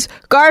stands,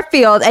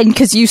 Garfield, and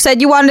because you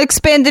said you wanted to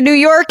expand to New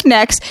York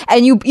next,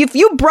 and if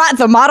you brought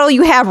the model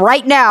you have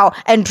right now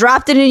and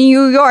dropped it in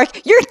New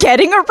York, you're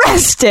getting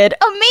arrested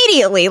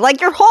immediately.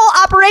 Your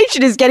whole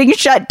operation is getting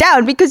shut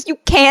down because you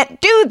can't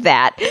do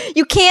that.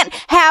 You can't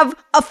have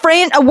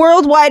a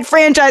worldwide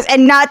franchise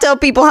and not tell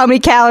people how many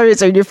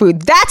calories are in your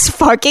food. That's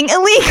fucking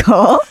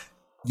illegal.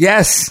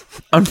 Yes,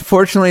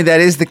 unfortunately, that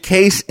is the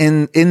case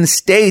in the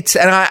States,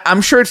 and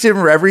I'm sure it's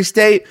different for every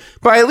state,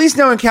 but I at least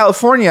know in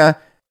California,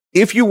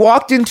 if you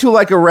walked into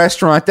a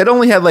restaurant that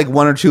only had 1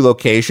 or 2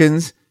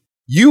 locations,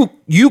 you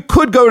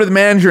could go to the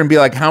manager and be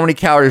like, how many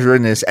calories are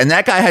in this? And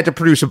that guy had to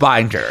produce a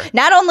binder.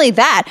 Not only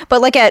that,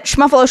 but at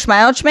Schmuffalo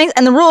Schmile Schminks,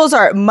 and the rules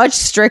are much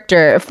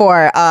stricter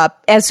for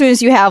as soon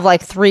as you have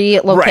 3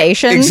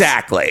 locations. Right,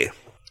 exactly.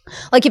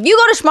 If you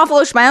go to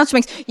Schmuffalo Schmile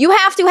Schminks, you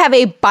have to have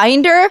a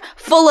binder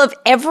full of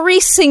every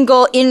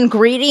single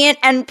ingredient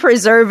and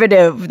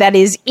preservative that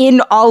is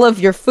in all of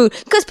your food.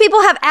 Because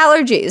people have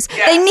allergies.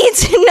 Yes. They need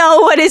to know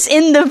what is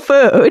in the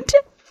food.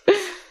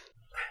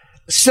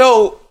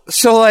 So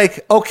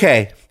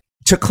okay,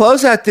 to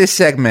close out this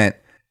segment,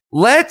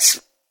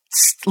 let's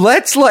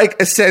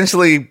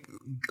essentially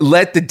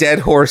let the dead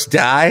horse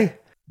die.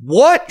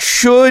 What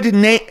should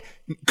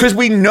because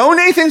we know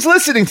Nathan's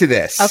listening to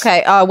this.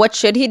 Okay, what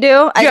should he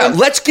do?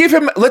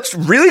 Let's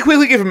really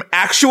quickly give him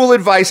actual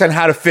advice on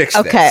how to fix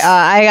this. Okay,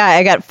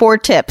 I got 4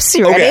 tips.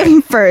 You ready?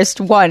 Okay.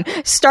 First, 1,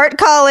 start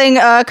calling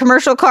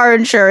commercial car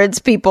insurance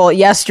people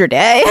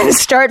yesterday and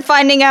start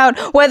finding out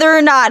whether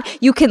or not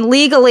you can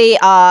legally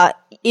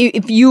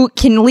if you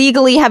can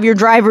legally have your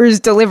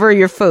drivers deliver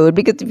your food,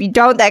 because if you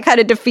don't, that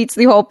kind of defeats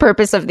the whole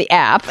purpose of the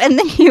app and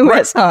the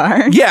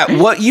USR. Yeah,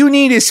 what you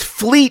need is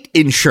fleet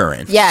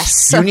insurance.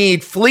 Yes. You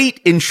need fleet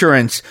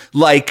insurance.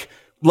 Like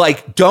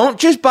don't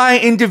just buy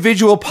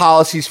individual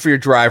policies for your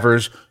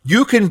drivers.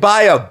 You can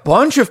buy a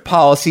bunch of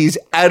policies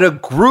at a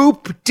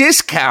group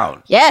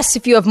discount. Yes,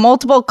 if you have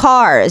multiple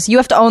cars. You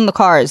have to own the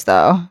cars,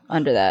 though,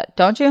 under that,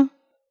 don't you?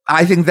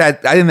 I think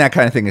that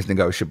kind of thing is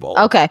negotiable.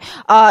 Okay.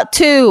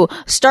 2,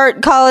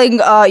 start calling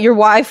your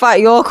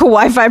local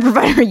Wi-Fi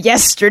provider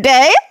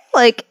yesterday.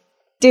 Like,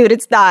 dude,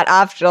 it's not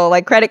optional.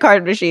 Like credit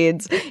card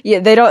machines,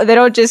 they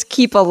don't just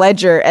keep a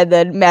ledger and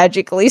then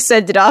magically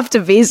send it off to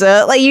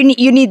Visa. Like you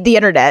need the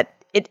internet.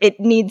 It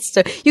needs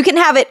to. You can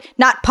have it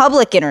not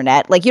public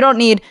internet. Like you don't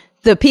need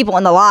the people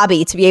in the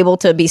lobby to be able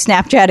to be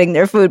Snapchatting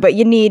their food, but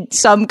you need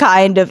some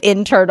kind of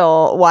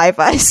internal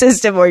Wi-Fi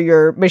system or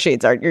your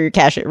machines your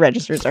cash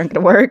registers aren't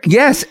going to work.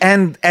 Yes,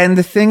 and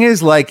the thing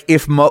is, like,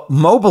 if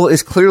mobile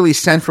is clearly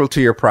central to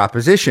your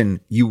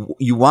proposition, you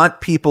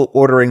want people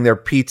ordering their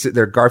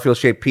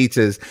Garfield-shaped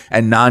pizzas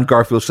and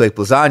non-Garfield-shaped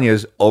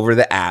lasagnas over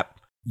the app.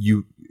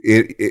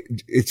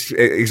 It's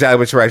exactly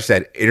what Suraj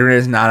said. Internet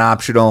is not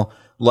optional.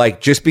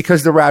 Like, just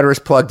because the router is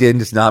plugged in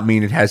does not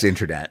mean it has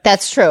internet.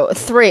 That's true.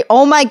 3,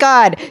 oh my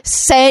God,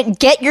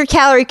 get your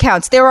calorie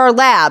counts. There are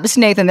labs,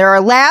 Nathan. There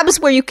are labs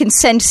where you can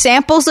send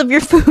samples of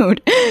your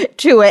food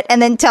to it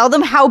and then tell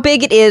them how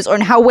big it is or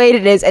how weight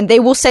it is, and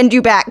they will send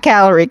you back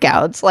calorie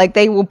counts. Like,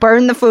 they will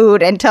burn the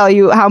food and tell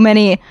you how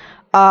many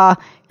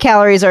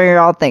calories are in your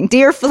all thing.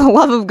 Dear, for the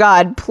love of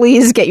God,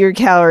 please get your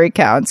calorie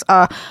counts.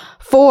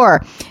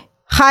 4,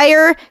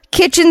 hire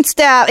kitchen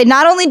staff. And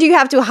not only do you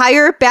have to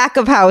hire back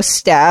of house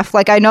staff,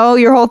 like I know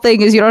your whole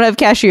thing is you don't have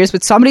cashiers,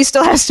 but somebody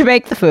still has to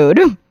make the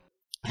food.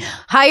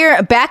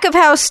 Hire back of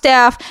house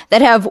staff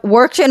that have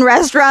worked in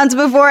restaurants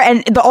before,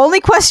 and the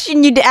only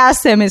question you'd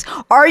ask them is,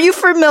 are you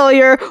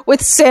familiar with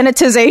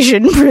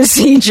sanitization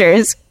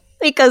procedures?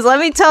 Because let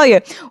me tell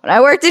you, when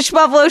I worked at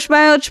Buffalo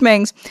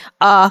Schmings,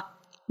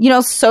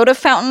 soda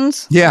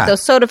fountains? Yeah.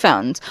 Those soda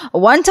fountains.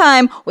 One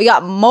time, we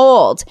got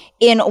mold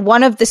in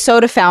one of the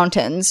soda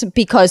fountains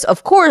because,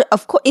 of course,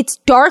 it's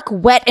dark,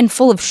 wet, and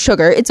full of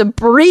sugar. It's a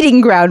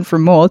breeding ground for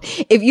mold.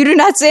 If you do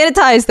not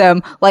sanitize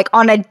them, like,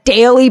 on a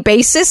daily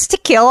basis to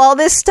kill all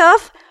this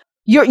stuff,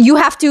 you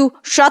have to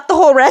shut the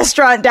whole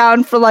restaurant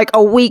down for like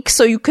a week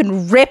so you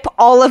can rip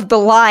all of the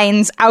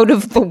lines out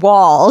of the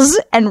walls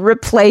and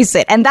replace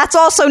it. And that's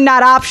also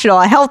not optional.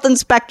 A health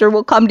inspector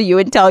will come to you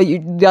and tell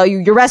you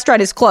your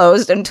restaurant is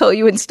closed until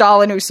you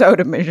install a new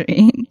soda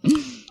machine.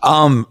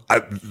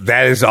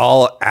 That is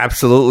all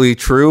absolutely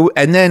true.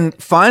 And then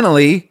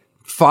finally,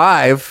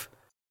 5,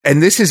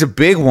 and this is a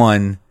big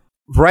one.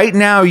 Right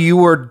now,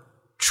 you are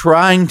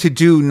trying to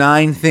do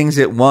 9 things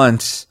at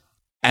once.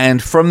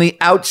 And from the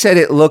outset,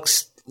 it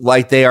looks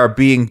like they are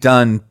being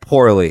done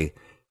poorly.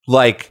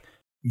 Like,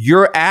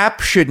 your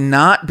app should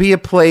not be a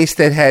place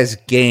that has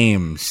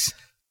games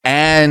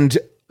and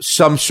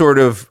some sort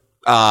of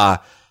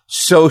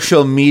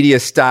social media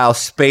style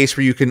space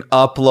where you can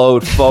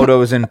upload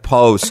photos and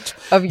post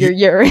of your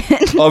urine,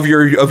 of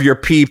your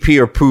pee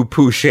or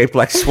poo shaped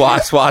like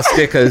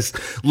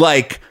swastikas.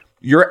 Like,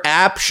 your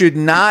app should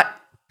not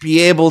be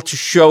able to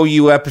show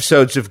you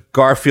episodes of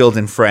Garfield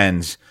and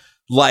Friends.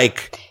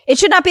 Like, it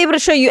should not be able to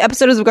show you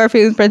episodes of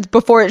Garfield and Friends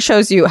before it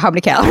shows you how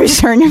many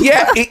calories are in your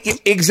mouth.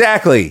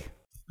 Exactly.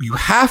 You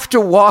have to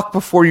walk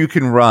before you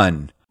can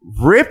run.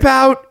 Rip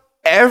out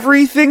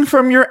everything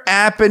from your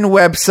app and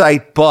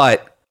website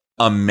but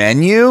a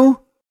menu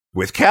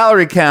with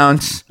calorie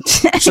counts,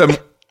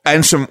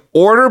 some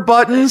order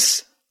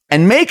buttons,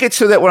 and make it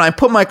so that when I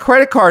put my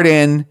credit card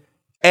in,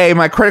 A,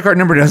 my credit card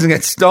number doesn't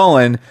get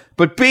stolen,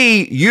 but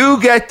B,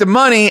 you get the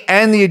money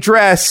and the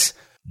address.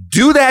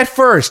 Do that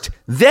first.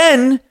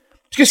 Then,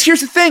 because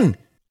here's the thing.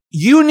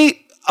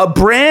 A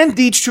brand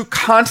needs to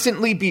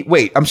constantly be...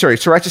 Wait, I'm sorry.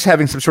 Sriracha's just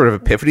having some sort of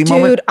epiphany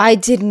moment? Dude, I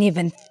didn't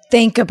even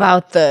think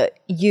about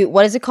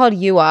what is it called?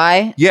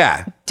 UI?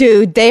 Yeah.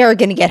 Dude, they are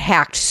going to get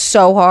hacked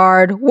so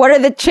hard. What are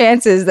the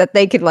chances that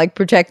they could, like,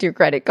 protect your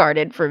credit card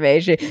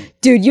information?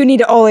 Dude, you need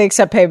to only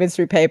accept payments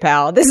through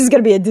PayPal. This is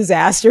going to be a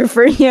disaster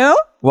for you.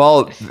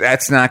 Well,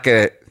 that's not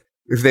going to...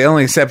 If they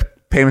only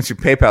accept payments through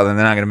PayPal, then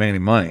they're not going to make any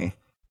money.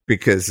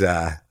 Because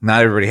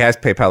not everybody has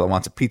PayPal that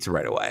wants a pizza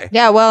right away.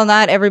 Yeah, well,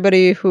 not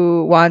everybody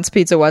who wants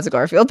pizza wants a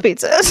Garfield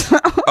pizza. So.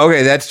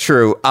 Okay, that's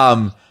true.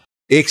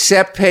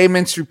 Accept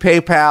payments through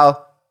PayPal,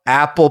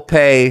 Apple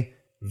Pay,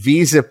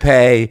 Visa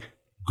Pay,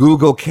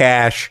 Google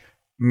Cash.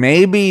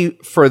 Maybe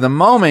for the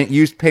moment,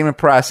 use payment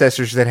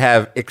processors that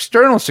have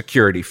external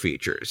security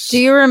features. Do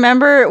you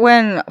remember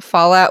when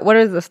Fallout, what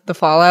are the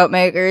Fallout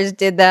makers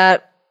did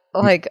that?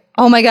 Like,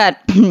 oh my God,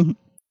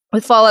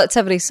 with Fallout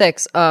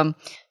 76,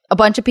 a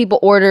bunch of people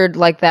ordered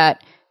like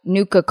that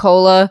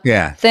Nuka-Cola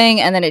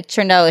thing, and then it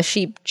turned out a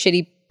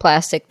shitty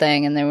plastic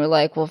thing, and they were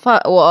like,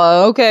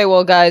 okay,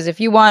 well, guys, if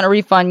you want a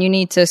refund, you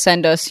need to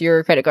send us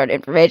your credit card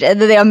information. And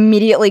then they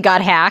immediately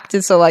got hacked.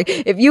 And so, like,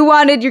 if you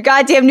wanted your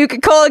goddamn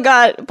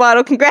Nuka-Cola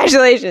bottle,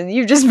 congratulations,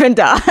 you've just been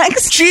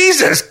doxxed.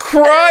 Jesus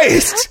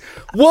Christ!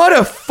 What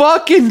a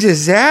fucking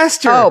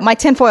disaster! Oh, my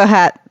tinfoil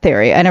hat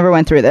theory. I never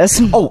went through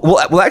this. Oh,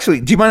 well, actually,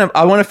 do you mind?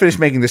 I want to finish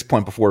making this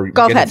point before we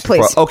go ahead,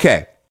 please.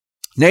 Okay,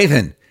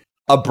 Nathan.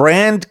 A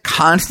brand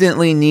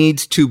constantly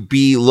needs to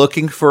be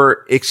looking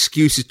for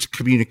excuses to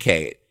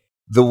communicate.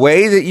 The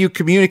way that you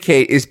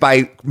communicate is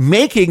by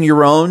making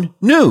your own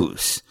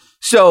news.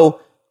 So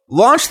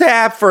launch the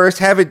app first,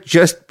 have it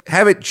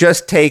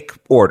just take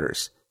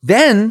orders.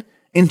 Then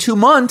in 2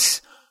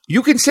 months,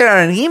 you can send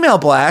out an email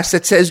blast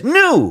that says,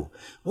 new,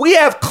 we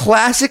have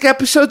classic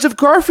episodes of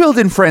Garfield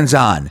and Friends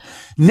on.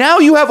 Now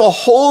you have a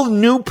whole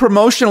new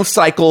promotional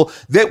cycle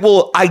that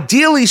will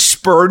ideally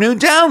spur new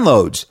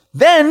downloads.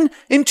 Then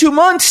in 2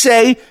 months,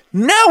 say,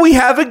 now we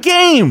have a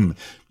game.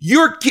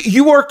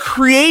 You are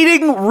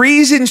creating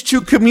reasons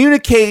to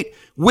communicate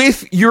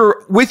with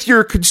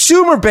your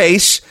consumer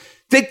base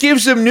that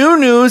gives them new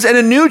news and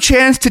a new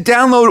chance to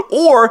download.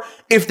 Or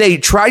if they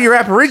try your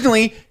app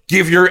originally,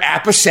 give your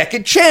app a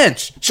second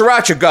chance.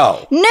 Sriracha,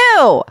 go.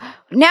 No.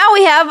 Now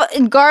we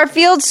have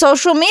Garfield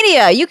social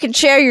media. You can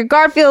share your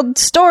Garfield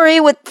story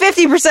with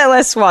 50%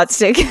 less SWAT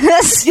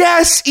stickers.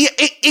 Yes,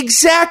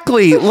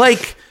 exactly.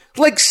 Like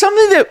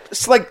something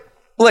that's like,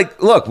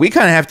 look, we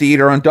kind of have to eat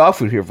our own dog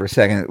food here for a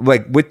second.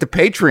 Like with the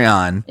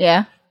Patreon.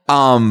 Yeah.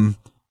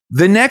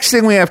 The next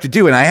thing we have to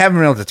do, and I haven't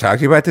been able to talk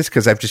to you about this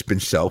because I've just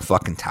been so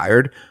fucking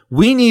tired.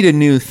 We need a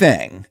new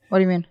thing. What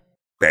do you mean?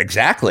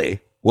 Exactly.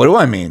 What do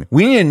I mean?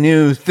 We need a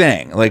new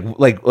thing.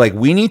 Like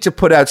we need to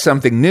put out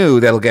something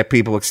new that'll get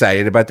people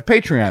excited about the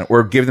Patreon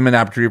or give them an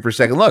opportunity for a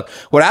second look.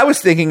 What I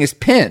was thinking is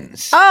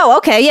pins. Oh,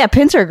 okay. Yeah,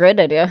 pins are a great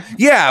idea.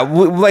 Yeah,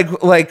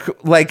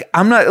 like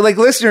I'm not like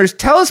listeners.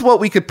 Tell us what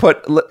we could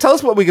put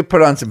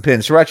on some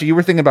pins. Sriracha, you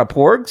were thinking about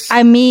porgs?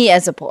 I'm me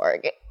as a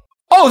porg.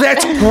 Oh,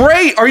 that's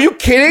great. Are you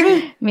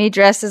kidding? Me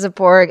dressed as a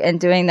porg and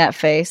doing that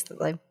face.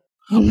 Like,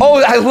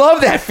 oh, I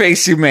love that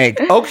face you make.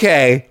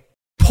 Okay.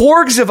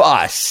 Porgs of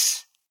us.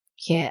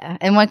 Yeah,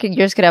 and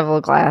yours could have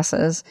little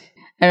glasses.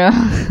 I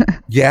know.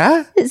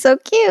 Yeah? It's so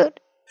cute.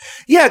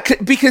 Yeah,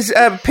 because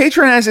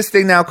Patreon has this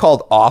thing now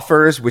called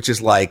offers, which is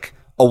like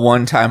a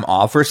one-time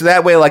offer. So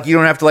that way, like, you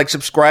don't have to like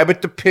subscribe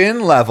at the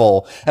pin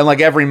level and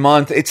like every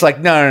month. It's like,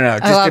 no.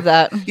 I love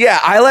that. Yeah,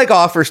 I like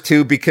offers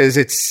too because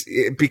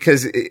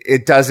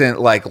it doesn't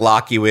like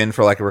lock you in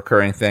for like a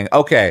recurring thing.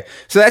 Okay,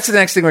 so that's the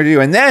next thing we're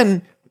doing.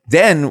 And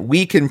then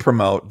we can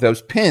promote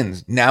those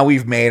pins. Now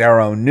we've made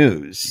our own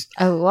news.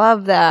 I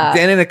love that.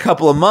 Then in a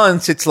couple of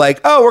months, it's like,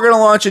 oh, we're going to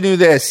launch a new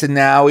this. And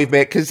now we've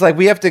made, because like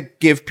we have to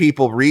give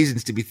people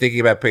reasons to be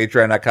thinking about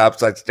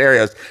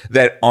patreon.com/stereos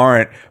that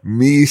aren't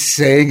me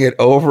saying it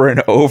over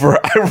and over,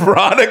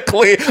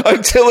 ironically,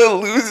 until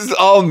it loses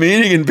all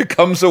meaning and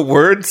becomes a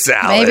word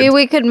salad. Maybe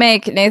we could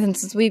make, Nathan,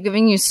 since we've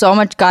given you so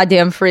much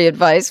goddamn free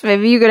advice,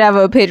 maybe you could have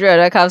a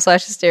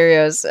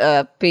patreon.com/stereos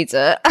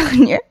pizza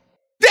on your...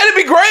 That'd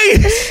be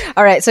great.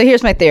 All right, so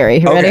here's my theory.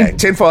 You ready?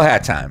 Tinfoil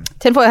hat time.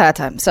 Tinfoil hat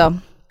time. So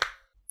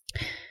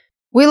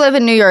we live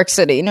in New York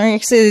City. New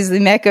York City is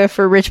the mecca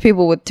for rich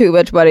people with too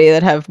much money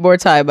that have more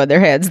time on their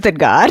hands than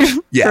God.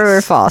 Yes. True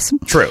or false?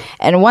 True.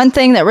 And one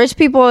thing that rich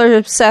people are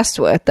obsessed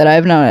with that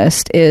I've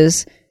noticed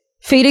is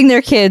feeding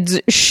their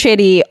kids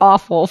shitty,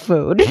 awful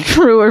food.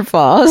 True or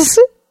false?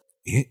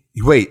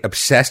 Wait,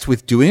 obsessed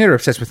with doing it or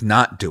obsessed with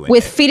not doing it?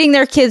 With feeding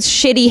their kids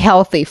shitty,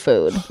 healthy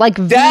food. Like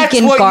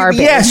vegan garbage.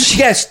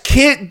 Yes.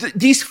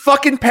 These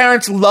fucking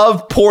parents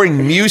love pouring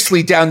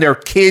muesli down their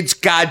kids'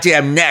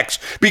 goddamn necks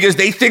because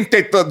they think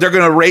that they're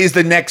going to raise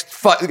the next...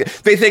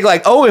 They think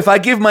like, oh, if I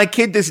give my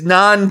kid this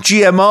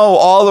non-GMO,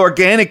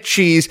 all-organic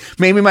cheese,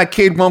 maybe my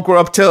kid won't grow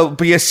up to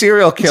be a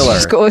serial killer.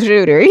 School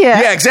shooter,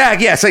 yeah. Yeah,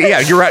 exactly. Yeah, so, yeah,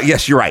 you're right.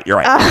 Yes, you're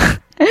right.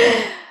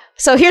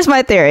 So here's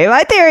my theory.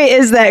 My theory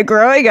is that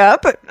growing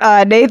up,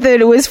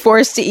 Nathan was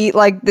forced to eat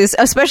like this,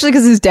 especially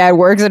because his dad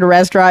works in a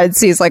restaurant and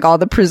sees like all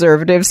the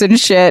preservatives and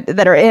shit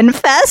that are in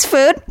fast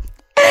food.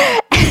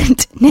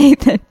 And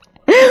Nathan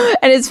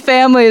and his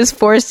family is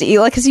forced to eat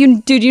like, because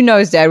you know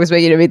his dad was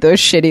making him eat those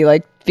shitty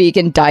like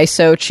vegan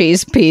Daiso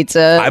cheese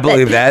pizza. I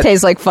believe that.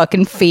 Tastes like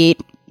fucking feet.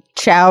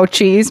 Chow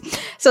cheese.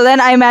 So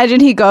then I imagine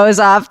he fucks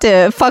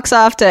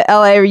off to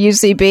LA or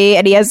UCB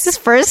and he has his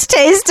first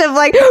taste of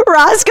like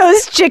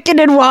Roscoe's chicken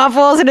and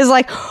waffles and is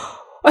like,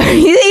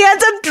 he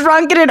ends up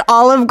drunk in an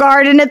Olive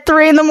Garden at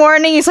 3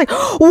 a.m. He's like,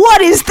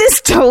 what is this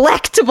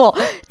delectable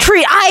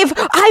treat?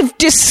 I've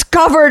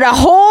discovered a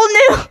whole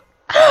new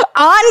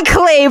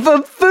enclave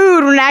of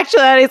food when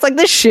actually it's like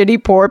the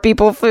shitty poor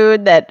people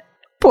food that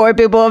poor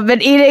people have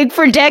been eating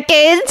for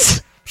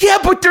decades. Yeah,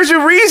 but there's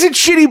a reason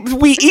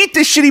we eat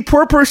this shitty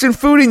poor person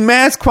food in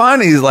mass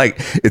quantities. Like,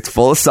 it's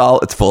full of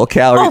salt, it's full of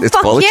calories, it's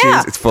full of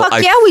cheese, it's full.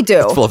 We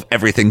do. It's full of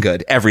everything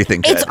good.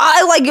 Everything good.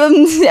 I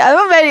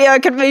don't bet I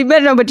could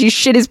imagine how much he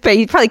shit his pants.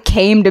 He probably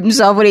camed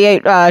himself when he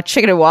ate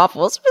chicken and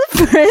waffles for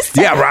the first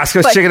time. Yeah,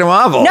 Roscoe's Chicken and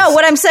Waffles. No,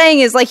 what I'm saying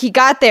is, like, he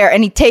got there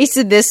and he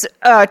tasted this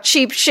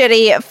cheap,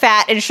 shitty,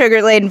 fat and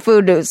sugar laden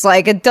food. It's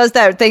like, it does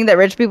that thing that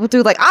rich people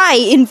do. Like,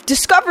 I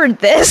discovered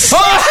this.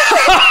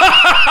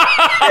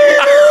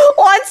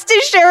 Wants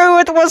to share it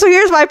with us. So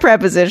here's my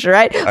preposition,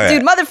 right? Okay.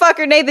 Dude,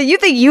 motherfucker, Nathan, you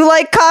think you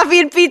like coffee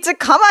and pizza?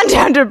 Come on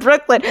down to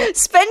Brooklyn.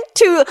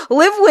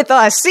 Live with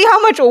us. See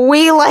how much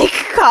we like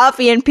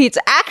coffee and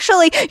pizza.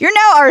 Actually, you're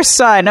now our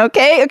son,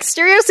 okay?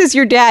 Asterios is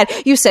your dad.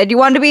 You said you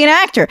wanted to be an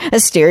actor.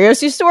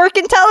 Asterios used to work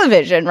in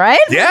television, right?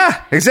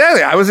 Yeah,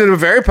 exactly. I was in a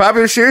very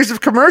popular series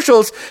of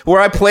commercials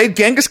where I played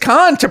Genghis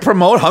Khan to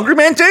promote Hungry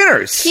Man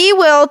dinners. He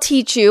will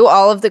teach you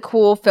all of the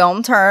cool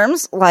film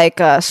terms like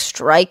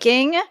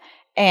striking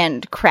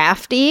and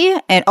crafty,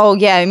 and oh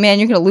yeah, man,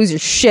 you're gonna lose your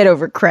shit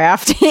over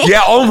crafty.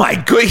 Yeah, oh my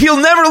god, he'll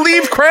never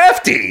leave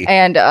crafty.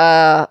 And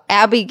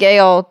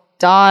Abigail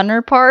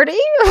Donner Party.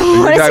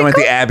 You're talking about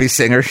the Abby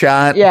Singer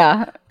shot?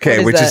 Yeah.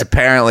 Okay, which is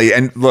apparently,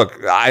 and look,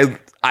 I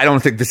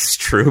don't think this is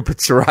true, but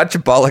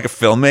Sriracha bought like a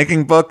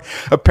filmmaking book.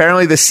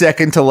 Apparently the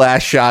second to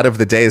last shot of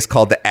the day is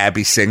called the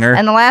Abby Singer.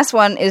 And the last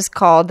one is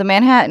called the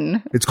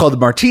Manhattan. It's called the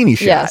Martini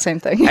shot. Yeah, same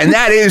thing. And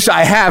that is,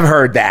 I have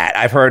heard that.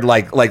 I've heard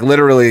like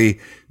literally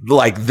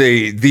like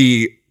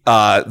the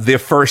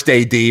first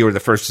AD or the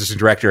first assistant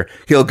director,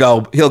 he'll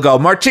go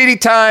Martini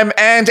time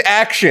and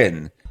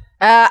action.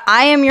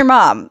 I am your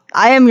mom.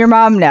 I am your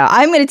mom now.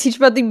 I'm going to teach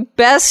about the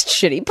best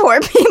shitty poor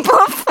people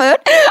food.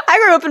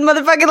 I grew up in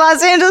motherfucking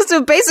Los Angeles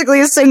to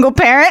basically a single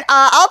parent.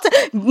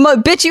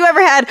 Bitch, you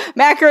ever had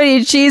macaroni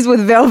and cheese with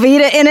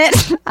Velveeta in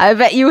it? I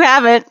bet you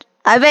haven't.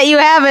 I bet you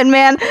haven't,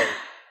 man. Do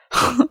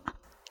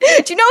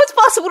you know it's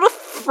possible to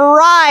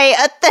fry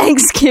a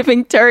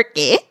Thanksgiving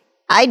turkey?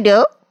 I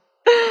do.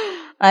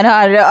 I know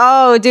how to do.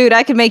 Oh, dude,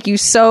 I can make you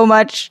so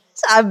much.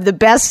 I'm the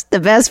best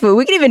food.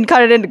 We can even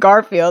cut it into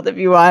Garfield if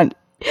you want.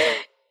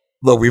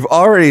 Look, we've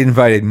already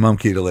invited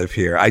Mumkey to live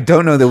here. I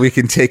don't know that we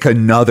can take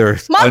another.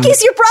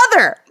 Mumkey's your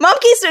brother.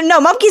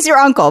 Mumkey's your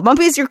uncle.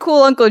 Mumkey's your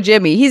cool Uncle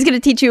Jimmy. He's going to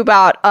teach you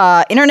about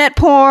internet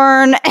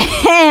porn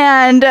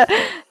and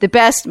the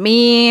best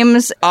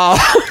memes. Oh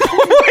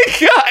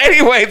my god!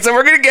 Anyway, so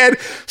we're gonna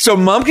so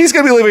Mumkey's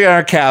gonna be living on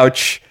our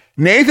couch.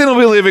 Nathan will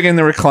be living in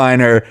the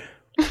recliner.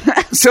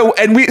 So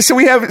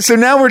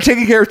now we're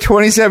taking care of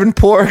 27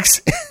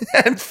 porks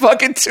and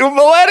fucking 2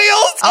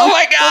 millennials. Oh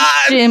my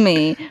god,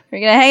 Jimmy, we're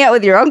gonna hang out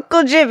with your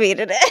Uncle Jimmy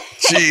today.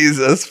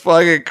 Jesus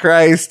fucking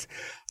Christ.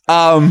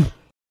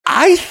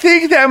 I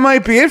think that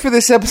might be it for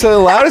this episode of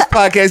the Loudest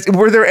Podcast.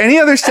 Were there any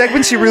other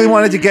segments you really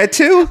wanted to get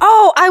to?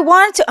 Oh, I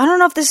wanted to. I don't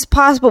know if this is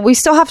possible. We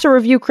still have to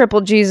review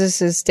Crippled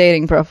Jesus'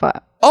 dating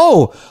profile.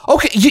 Oh,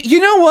 okay. You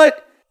know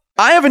what?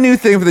 I have a new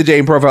thing for the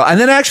dating profile. And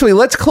then actually,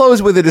 let's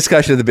close with a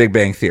discussion of the Big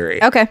Bang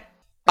Theory. Okay.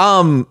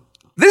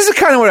 This is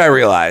kind of what I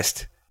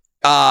realized.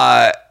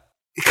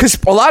 Because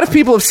a lot of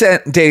people have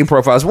sent dating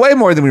profiles, way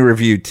more than we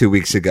reviewed 2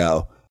 weeks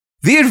ago.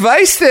 The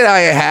advice that I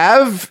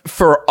have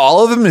for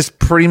all of them is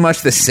pretty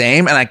much the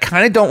same, and I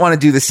kind of don't want to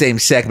do the same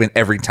segment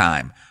every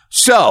time.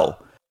 So,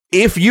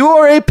 if you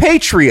are a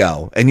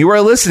Patreon and you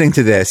are listening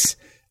to this,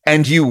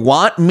 and you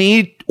want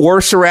me or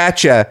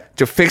Sriracha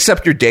to fix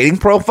up your dating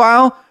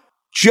profile,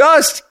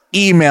 just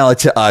email it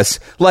to us.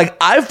 Like,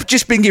 I've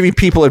just been giving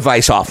people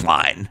advice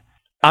offline.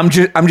 I'm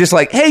just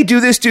like, hey, do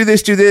this,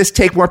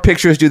 take more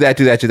pictures, do that.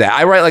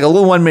 I write like a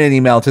little 1-minute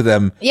email to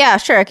them. Yeah,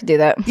 sure, I could do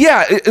that.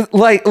 Yeah,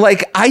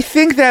 like I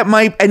think that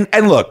might,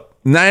 and look,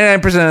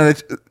 99%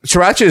 of the,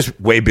 Sriracha is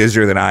way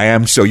busier than I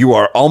am, so you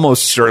are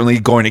almost certainly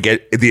going to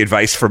get the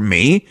advice from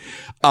me.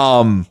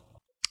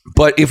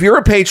 But if you're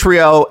a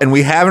Patreon and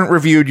we haven't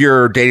reviewed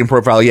your dating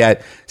profile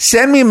yet,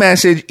 send me a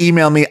message,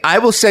 email me. I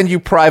will send you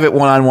private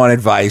one-on-one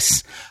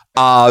advice.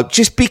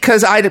 Just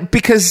because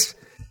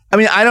I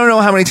mean, I don't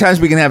know how many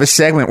times we can have a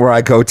segment where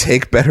I go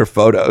take better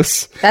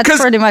photos. That's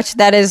pretty much,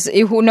 that is,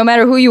 no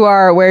matter who you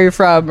are, or where you're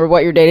from, or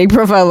what your dating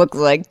profile looks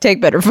like,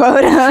 take better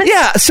photos.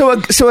 Yeah.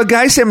 So a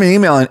guy sent me an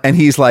email and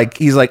he's like,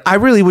 I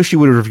really wish you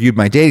would have reviewed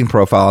my dating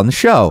profile on the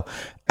show.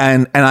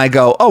 And I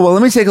go, oh, well,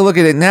 let me take a look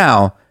at it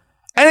now.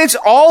 And it's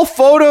all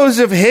photos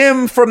of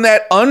him from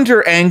that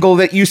under angle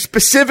that you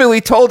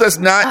specifically told us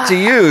not to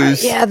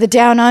use. Yeah, the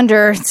down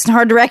under. It's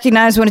hard to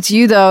recognize when it's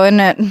you, though, isn't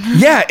it?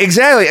 Yeah,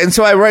 exactly. And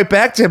so I write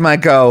back to him, I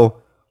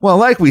go, well,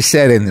 like we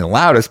said in the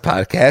Loudest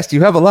Podcast,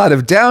 you have a lot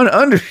of down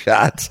under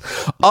shots.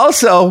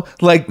 Also,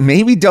 like,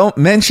 maybe don't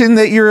mention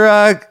that you're,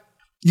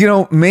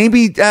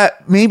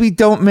 maybe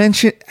don't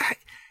mention,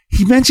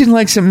 he mentioned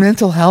like some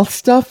mental health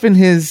stuff in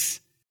his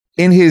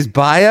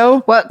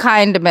bio. What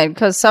kind of men?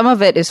 Because some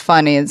of it is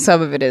funny and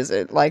some of it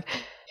isn't. Like,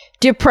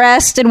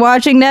 depressed and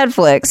watching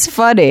Netflix.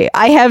 Funny.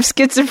 I have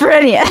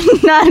schizophrenia.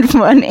 Not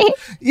funny.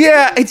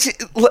 Yeah.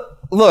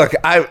 Look,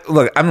 I'm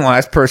the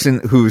last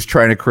person who's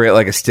trying to create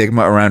like a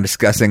stigma around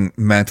discussing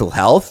mental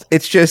health.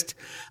 It's just,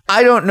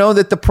 I don't know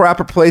that the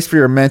proper place for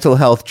your mental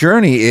health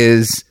journey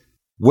is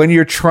when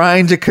you're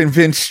trying to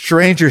convince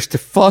strangers to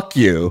fuck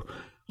you.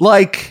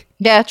 Like,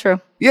 yeah, true.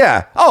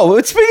 Yeah. Oh,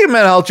 but speaking of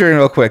mental health journey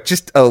real quick,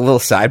 just a little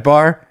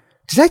sidebar.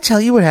 Did I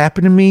tell you what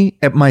happened to me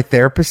at my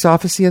therapist's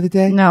office the other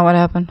day? No, what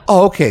happened?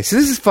 Oh, okay. So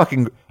this is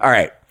fucking, all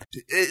right.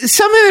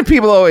 Something that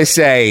people always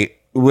say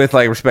with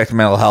like respect to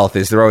mental health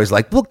is they're always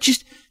like, look,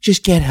 just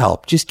get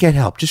help. Just get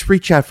help. Just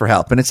reach out for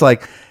help. And it's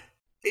like,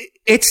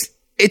 it's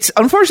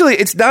unfortunately,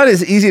 it's not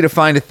as easy to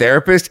find a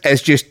therapist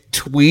as just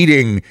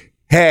tweeting,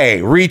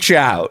 hey, reach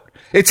out.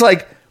 It's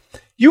like,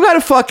 you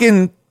have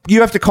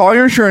to call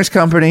your insurance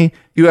company.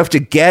 You have to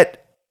get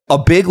a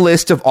big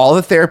list of all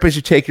the therapists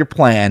who take your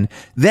plan.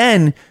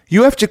 Then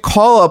you have to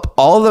call up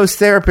all those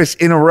therapists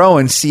in a row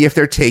and see if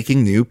they're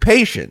taking new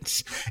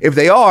patients. If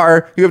they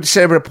are, you have to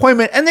set up an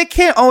appointment, and they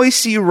can't always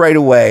see you right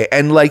away.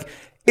 And like,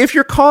 if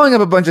you're calling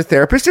up a bunch of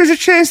therapists, there's a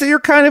chance that you're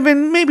kind of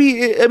in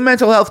maybe a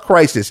mental health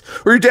crisis,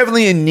 or you're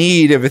definitely in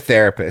need of a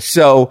therapist.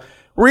 So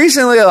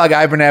recently, like,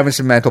 I've been having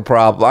some mental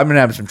problems. I've been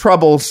having some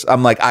troubles.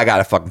 I'm like, I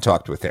gotta fucking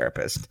talk to a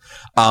therapist.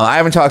 I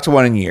haven't talked to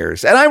one in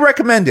years, and I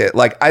recommend it.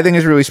 Like, I think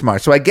it's really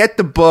smart. So I get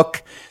the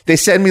book. They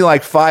send me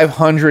like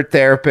 500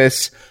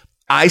 therapists.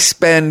 I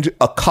spend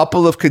a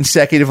couple of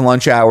consecutive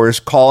lunch hours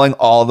calling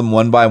all of them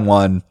one by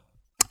one.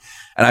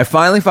 And I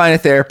finally find a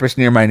therapist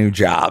near my new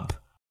job.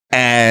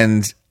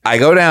 And I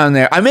go down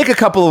there. I make a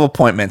couple of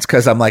appointments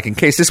because I'm like, in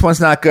case this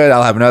one's not good,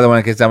 I'll have another one.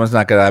 In case that one's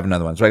not good, I'll have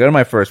another one. So I go to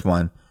my first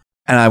one.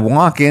 And I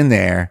walk in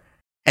there,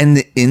 and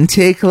the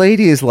intake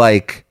lady is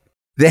like,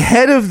 the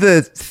head of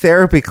the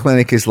therapy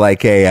clinic is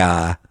like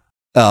a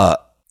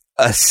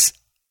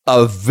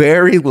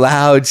very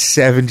loud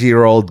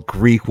 70-year-old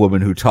Greek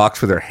woman who talks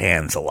with her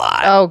hands a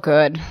lot. Oh,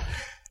 good.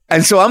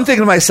 And so I'm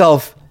thinking to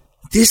myself,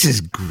 this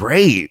is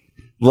great.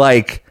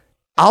 Like,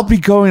 I'll be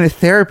going to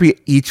therapy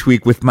each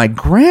week with my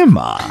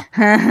grandma.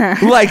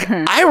 Like,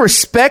 I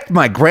respect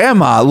my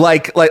grandma.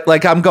 Like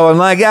I'm going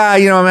like, yeah,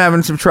 you know, I'm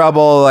having some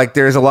trouble. Like,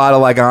 there's a lot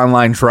of like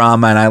online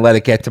trauma, and I let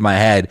it get to my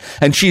head.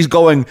 And she's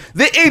going,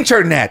 the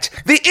internet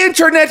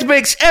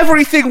makes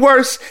everything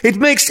worse. It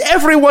makes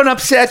everyone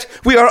upset.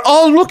 We are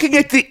all looking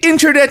at the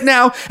internet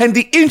now, and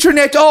the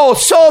internet, oh,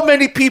 so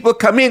many people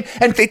come in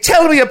and they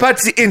tell me about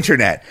the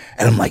internet.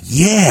 And I'm like,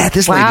 yeah,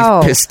 this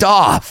lady's pissed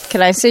off.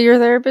 Can I see your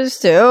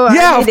therapist too?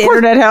 Yeah, of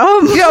course.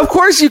 Help? Yeah, of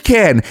course you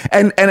can.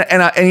 And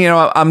you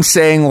know, I'm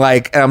saying,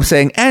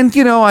 and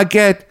you know,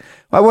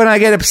 when I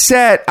get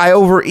upset, I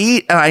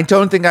overeat, and I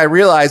don't think I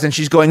realize. And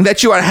she's going,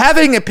 that you are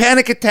having a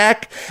panic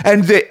attack,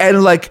 and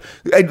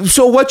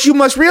so what you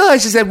must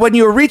realize is that when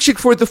you are reaching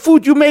for the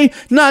food, you may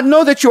not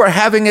know that you are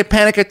having a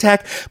panic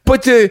attack,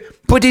 but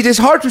it is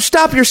hard to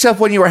stop yourself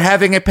when you are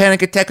having a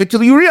panic attack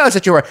until you realize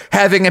that you are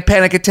having a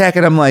panic attack.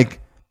 And I'm like,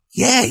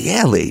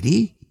 yeah,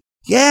 lady.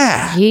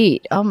 Yeah.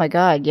 Yeet. Oh my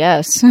God.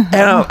 Yes. And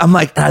I'm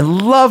like, I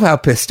love how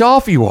pissed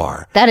off you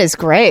are. That is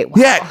great.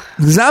 Wow. Yeah.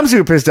 Because I'm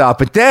super pissed off.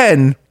 But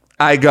then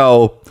I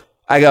go,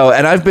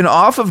 and I've been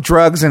off of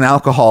drugs and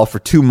alcohol for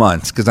 2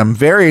 months because I'm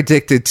very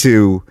addicted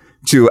to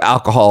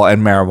alcohol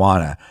and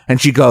marijuana. And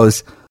she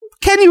goes,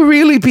 can you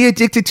really be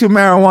addicted to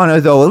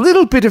marijuana though? A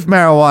little bit of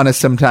marijuana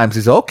sometimes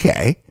is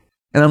okay.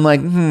 And I'm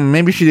like,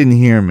 maybe she didn't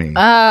hear me.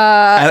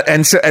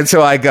 And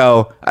so I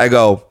go,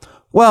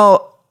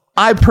 well,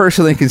 I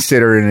personally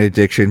consider it an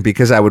addiction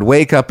because I would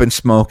wake up and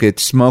smoke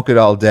it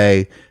all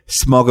day,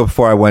 smoke it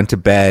before I went to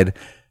bed.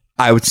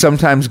 I would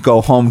sometimes go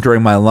home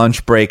during my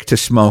lunch break to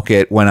smoke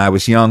it when I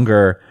was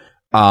younger.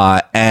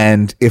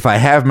 And if I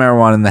have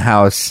marijuana in the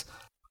house,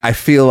 I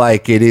feel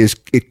like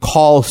it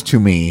calls to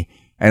me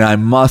and I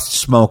must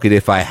smoke it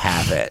if I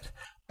have it.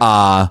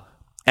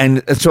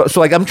 And so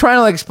like, I'm trying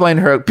to like explain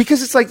to her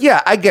because it's like,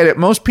 yeah, I get it.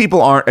 Most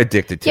people aren't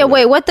addicted to it. Yeah,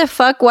 wait, what the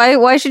fuck?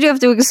 Why should you have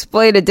to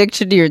explain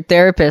addiction to your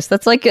therapist?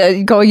 That's like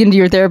going into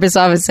your therapist's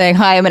office saying,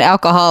 hi, I'm an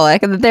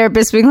alcoholic. And the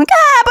therapist being like,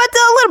 but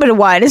a little bit of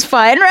wine is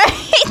fine,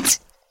 right?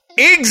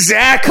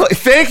 Exactly.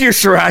 Thank you,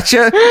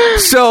 Sriracha.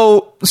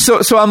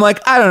 So I'm like,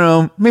 I don't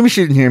know. Maybe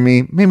she didn't hear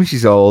me. Maybe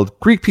she's old.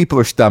 Greek people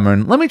are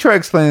stubborn. Let me try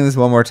explaining this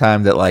one more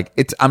time that like,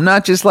 I'm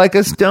not just like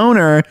a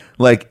stoner.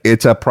 Like,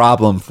 it's a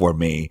problem for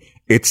me.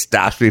 It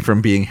stops me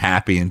from being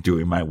happy and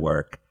doing my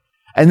work.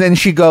 And then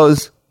she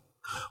goes,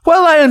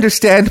 well, I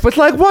understand, but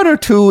like 1 or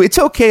 2, it's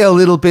okay a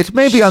little bit,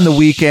 maybe on the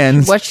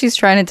weekends. What she's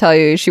trying to tell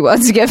you is she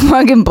wants to get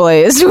fucking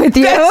blazed with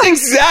you. That's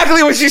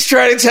exactly what she's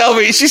trying to tell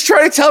me. She's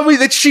trying to tell me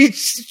that she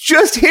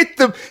just hit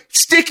the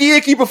sticky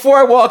icky before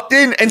I walked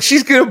in, and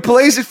she's going to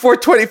blaze it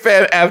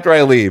 4:25 after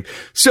I leave.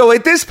 So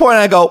at this point,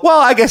 I go, well,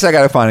 I guess I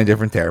got to find a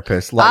different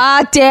therapist.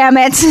 Like, damn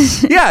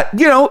it. Yeah,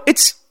 you know, it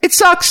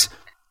sucks.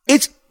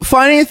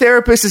 Finding a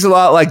therapist is a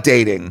lot like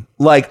dating.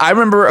 Like, I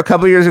remember a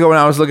couple of years ago when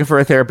I was looking for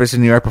a therapist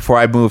in New York before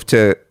I moved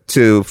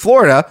to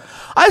Florida,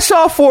 I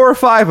saw 4 or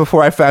 5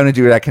 before I found a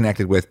dude I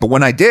connected with. But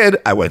when I did,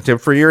 I went to him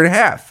for a year and a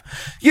half.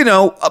 You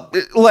know,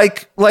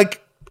 like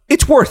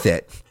it's worth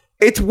it.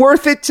 It's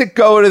worth it to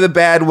go to the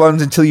bad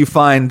ones until you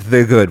find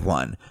the good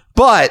one.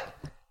 But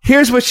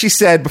here's what she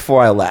said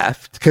before I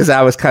left, because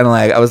I was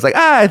like,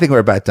 I think we're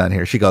about done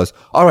here. She goes,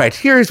 all right,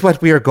 here's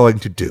what we are going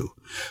to do.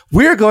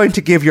 We're going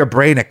to give your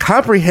brain a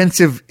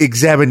comprehensive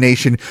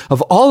examination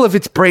of all of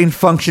its brain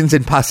functions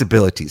and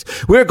possibilities.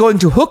 We're going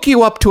to hook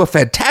you up to a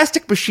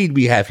fantastic machine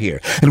we have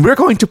here, and we're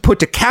going to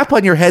put a cap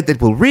on your head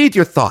that will read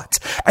your thoughts.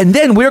 And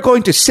then we're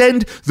going to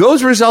send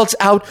those results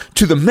out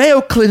to the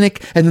Mayo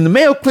Clinic, and then the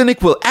Mayo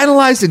Clinic will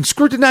analyze and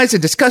scrutinize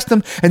and discuss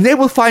them, and they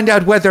will find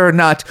out whether or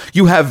not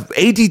you have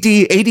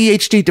ADD,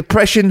 ADHD,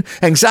 depression,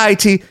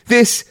 anxiety,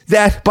 this,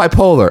 that,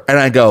 bipolar. And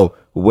I go,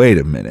 wait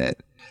a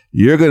minute.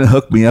 You're going to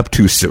hook me up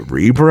to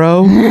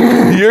Cerebro?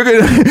 You're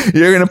going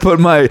to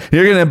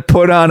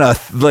put on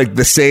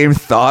the same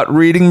thought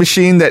reading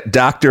machine that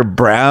Dr.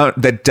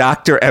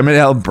 Emmett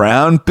L.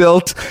 Brown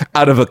built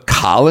out of a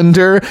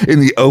colander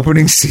in the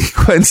opening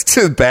sequence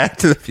to Back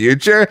to the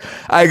Future?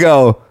 I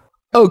go,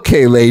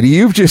 okay, lady,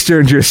 you've just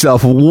earned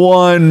yourself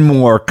one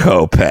more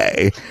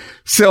copay.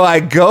 So I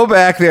go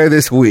back there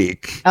this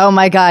week. Oh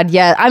my God.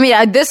 Yeah. I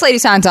mean, this lady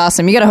sounds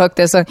awesome. You got to hook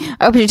this on.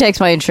 I hope she takes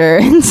my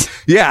insurance.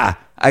 Yeah.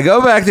 I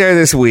go back there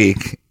this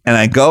week and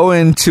I go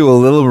into a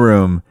little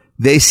room.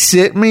 They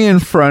sit me in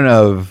front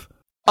of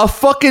a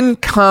fucking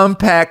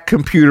compact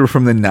computer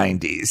from the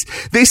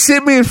 90s. They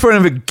sit me in front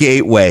of a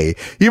Gateway.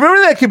 You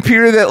remember that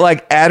computer that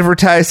like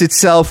advertised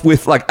itself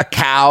with like a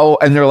cow,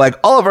 and they're like,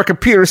 all of our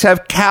computers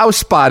have cow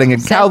spotting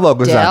and cow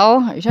logos Dell?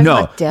 on. Are you talking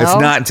about Dell? It's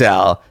not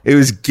Dell. It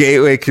was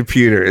Gateway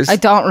Computers. I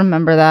don't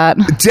remember that.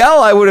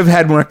 Dell I would have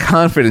had more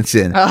confidence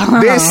in.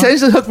 They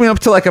essentially hooked me up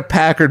to like a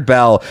Packard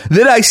Bell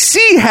that I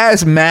see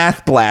has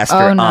Math Blaster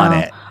on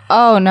it.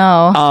 Oh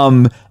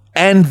no.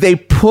 And they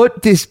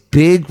put this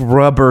big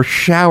rubber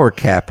shower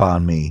cap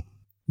on me.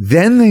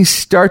 Then they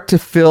start to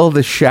fill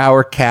the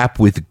shower cap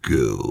with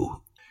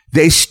goo.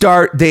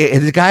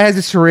 The guy has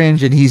a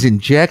syringe and he's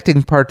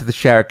injecting part of the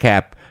shower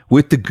cap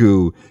with the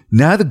goo.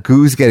 Now the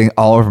goo's getting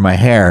all over my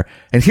hair.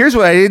 And here's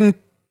what I didn't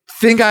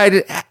think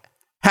I'd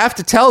have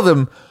to tell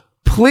them.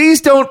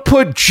 Please don't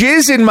put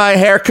jizz in my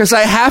hair because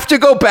I have to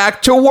go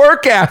back to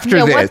work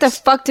after this. What the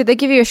fuck? Did they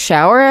give you a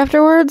shower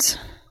afterwards?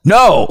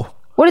 No.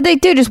 What did they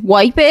do? Just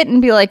wipe it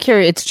and be like, here,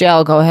 it's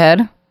gel, go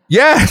ahead?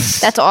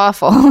 Yes. That's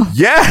awful.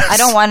 Yes. I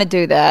don't want to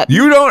do that.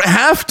 You don't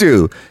have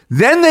to.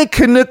 Then they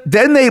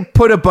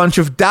put a bunch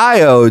of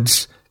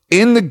diodes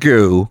in the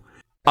goo,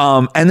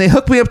 and they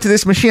hooked me up to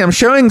this machine. I'm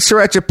showing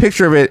Suresh a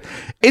picture of it.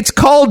 It's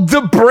called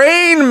the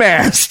Brain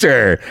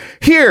Master.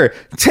 Here,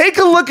 take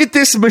a look at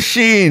this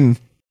machine.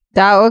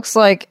 That looks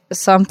like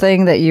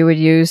something that you would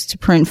use to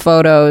print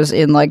photos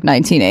in like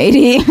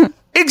 1980.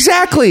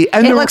 Exactly.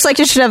 And it looks like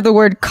it should have the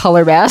word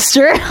Color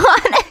Master on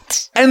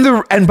it.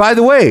 And by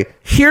the way,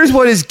 here's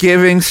what is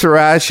giving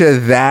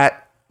Sriracha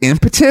that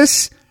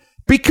impetus.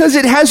 Because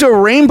it has a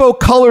rainbow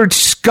colored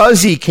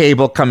SCSI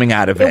cable coming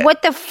out of it.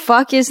 What the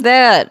fuck is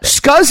that?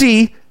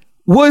 SCSI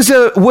was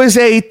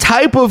a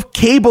type of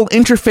cable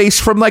interface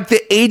from like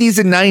the 80s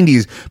and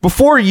 90s.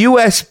 Before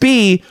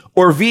USB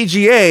or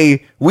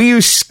VGA, we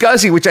use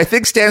SCSI, which I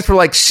think stands for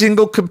like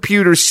single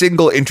computer,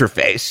 single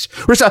interface.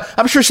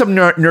 I'm sure some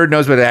nerd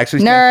knows what it actually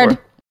stands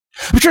for.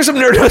 I'm sure some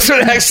nerd knows what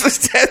it actually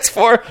stands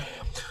for.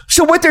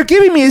 So what they're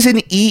giving me is an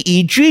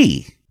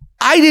EEG.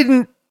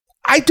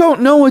 I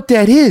don't know what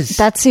that is.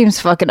 That seems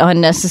fucking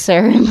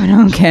unnecessary, but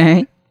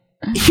okay.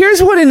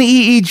 Here's what an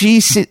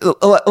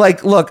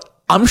EEG look.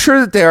 I'm sure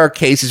that there are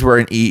cases where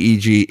an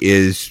EEG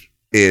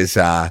is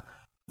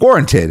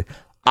warranted.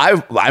 I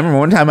remember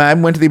one time I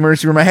went to the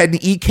emergency room. I had an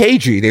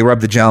EKG. They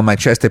rubbed the gel on my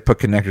chest. They put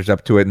connectors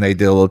up to it, and they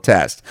did a little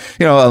test.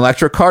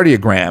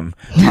 Electrocardiogram.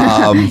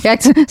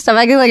 Stop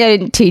acting like I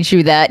didn't teach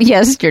you that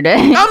yesterday.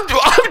 I'm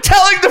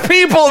telling the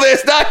people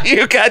this, not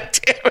you. God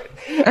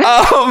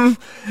damn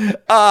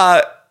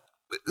it.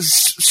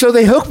 So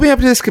they hooked me up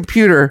to this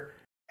computer.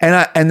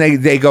 And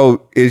they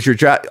go, is your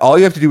job, all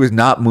you have to do is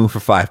not move for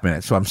 5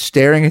 minutes. So I'm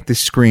staring at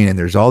this screen and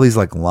there's all these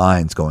like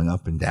lines going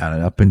up and down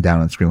on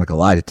the screen, like a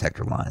lie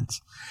detector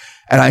lines.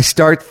 And I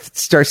start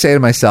saying to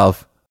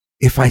myself,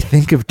 if I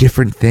think of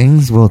different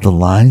things, will the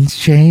lines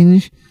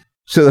change?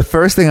 So the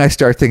first thing I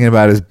start thinking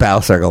about is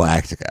Battlestar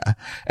Galactica.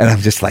 And I'm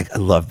just like, I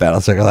love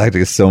Battlestar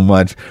Galactica so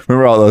much.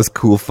 Remember all those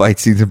cool fight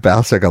scenes in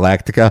Battlestar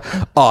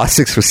Galactica? Oh,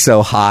 6 was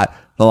so hot.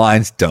 The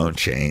lines don't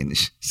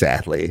change,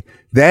 sadly.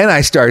 Then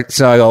I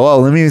go,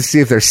 well, let me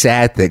see if there's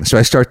sad things. So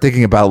I start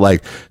thinking about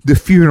like the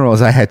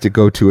funerals I had to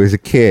go to as a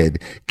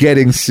kid,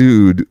 getting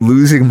sued,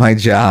 losing my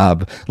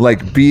job,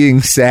 like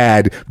being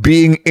sad,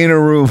 being in a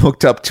room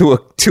hooked up to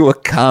a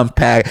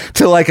compact,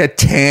 to like a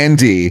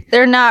Tandy.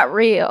 They're not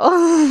real.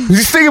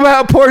 Just think about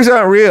how porgs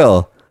aren't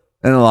real.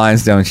 And the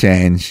lines don't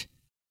change.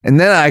 And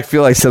then I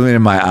feel like something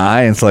in my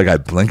eye, and it's like I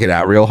blink it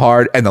out real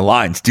hard, and the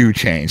lines do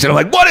change. And I'm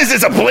like, what is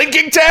this, a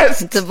blinking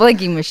test? It's a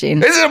blinking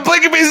machine. Is it a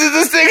blinking machine?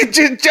 Is this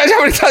thing? Judge how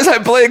many times I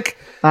blink.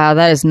 Wow,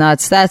 that is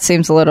nuts. That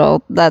seems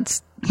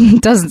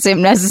doesn't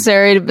seem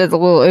necessary. It's a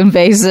little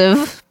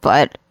invasive,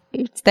 but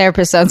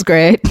therapist sounds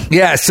great.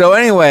 Yeah, so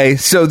anyway,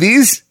 so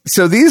these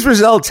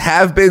results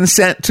have been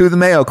sent to the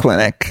Mayo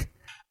Clinic.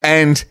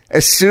 And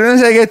as soon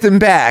as I get them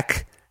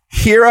back,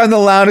 here on the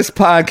Loudest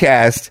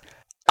Podcast,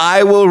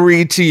 I will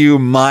read to you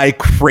my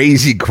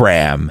crazy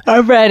gram.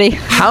 I'm ready.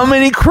 How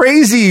many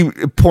crazy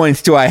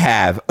points do I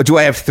have? Do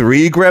I have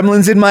 3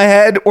 gremlins in my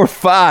head or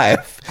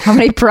 5? How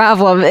many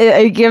problems?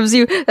 It gives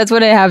you, that's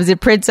what it has. It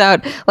prints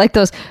out like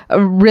those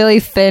really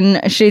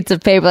thin sheets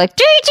of paper, like,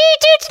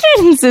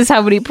 this is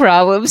how many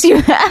problems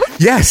you have.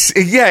 Yes,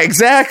 yeah,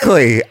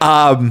 exactly.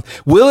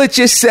 Will it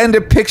just send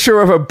a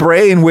picture of a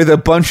brain with a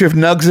bunch of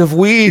nugs of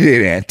weed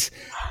in it?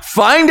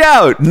 Find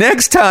out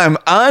next time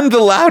on The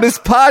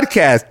Loudest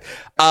Podcast.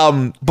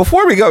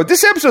 Before we go,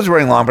 this episode's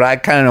running long, but I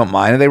kind of don't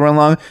mind if they run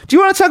long. Do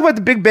you want to talk about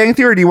the Big Bang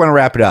Theory, or do you want to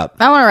wrap it up?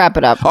 I want to wrap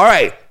it up. All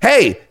right.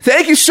 Hey,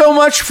 thank you so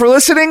much for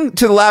listening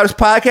to The Loudest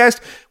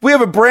Podcast. We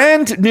have a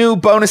brand new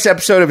bonus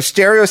episode of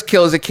Stereos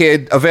Kill as a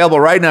Kid available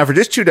right now for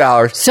just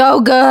 $2.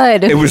 So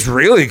good. It was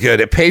really good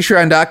at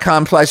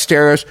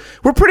patreon.com/stereos.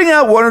 We're putting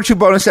out 1 or 2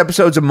 bonus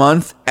episodes a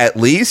month at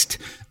least.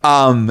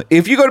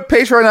 If you go to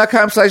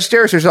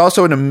patreon.com/stereos, there's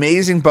also an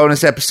amazing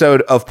bonus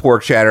episode of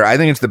Pork Chatter. I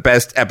think it's the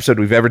best episode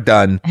we've ever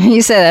done.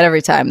 You say that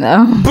every time,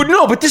 though.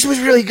 But this was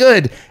really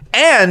good.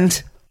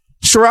 And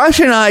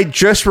Sriracha and I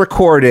just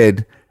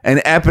recorded an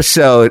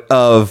episode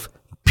of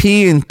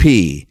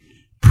P&P,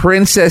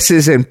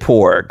 Princesses and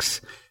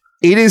Porgs.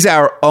 It is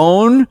our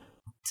own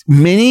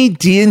mini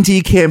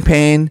D&D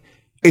campaign.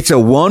 It's a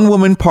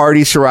one-woman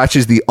party. Sriracha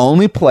is the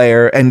only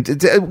player. And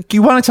do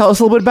you want to tell us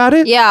a little bit about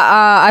it? Yeah,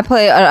 I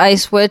play an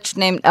ice witch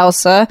named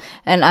Elsa,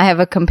 and I have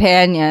a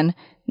companion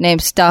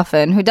named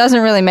Stuffin, who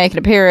doesn't really make an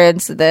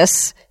appearance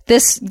this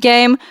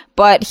game,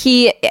 but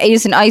he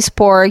is an ice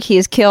porg. He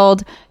has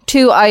killed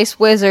 2 ice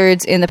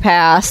wizards in the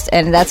past,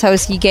 and that's how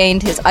he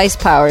gained his ice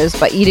powers,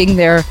 by eating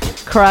their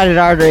carotid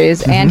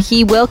arteries, and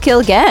he will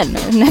kill again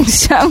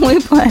next time we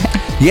play.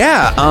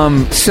 Yeah,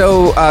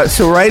 so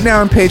right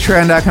now on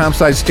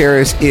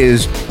patreon.com/stereos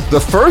is the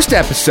first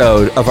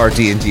episode of our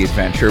D&D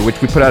adventure, which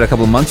we put out a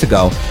couple of months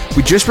ago.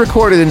 We just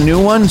recorded a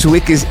new one.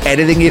 Zwick is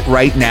editing it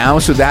right now,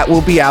 so that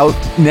will be out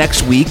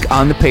next week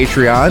on the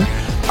Patreon.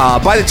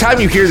 By the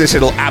time you hear this,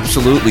 it'll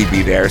absolutely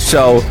be there.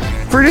 So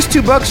for just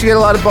 $2, you get a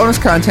lot of bonus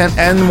content,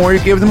 and the more you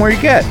give, the more you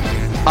get.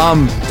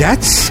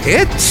 That's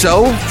it.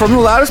 So from The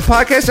Loudest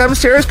Podcast, I'm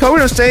Stereos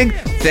Cohen saying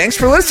thanks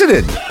for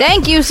listening.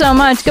 Thank you so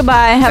much.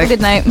 Goodbye. Have a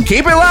good night.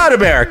 Keep it loud,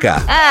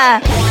 America.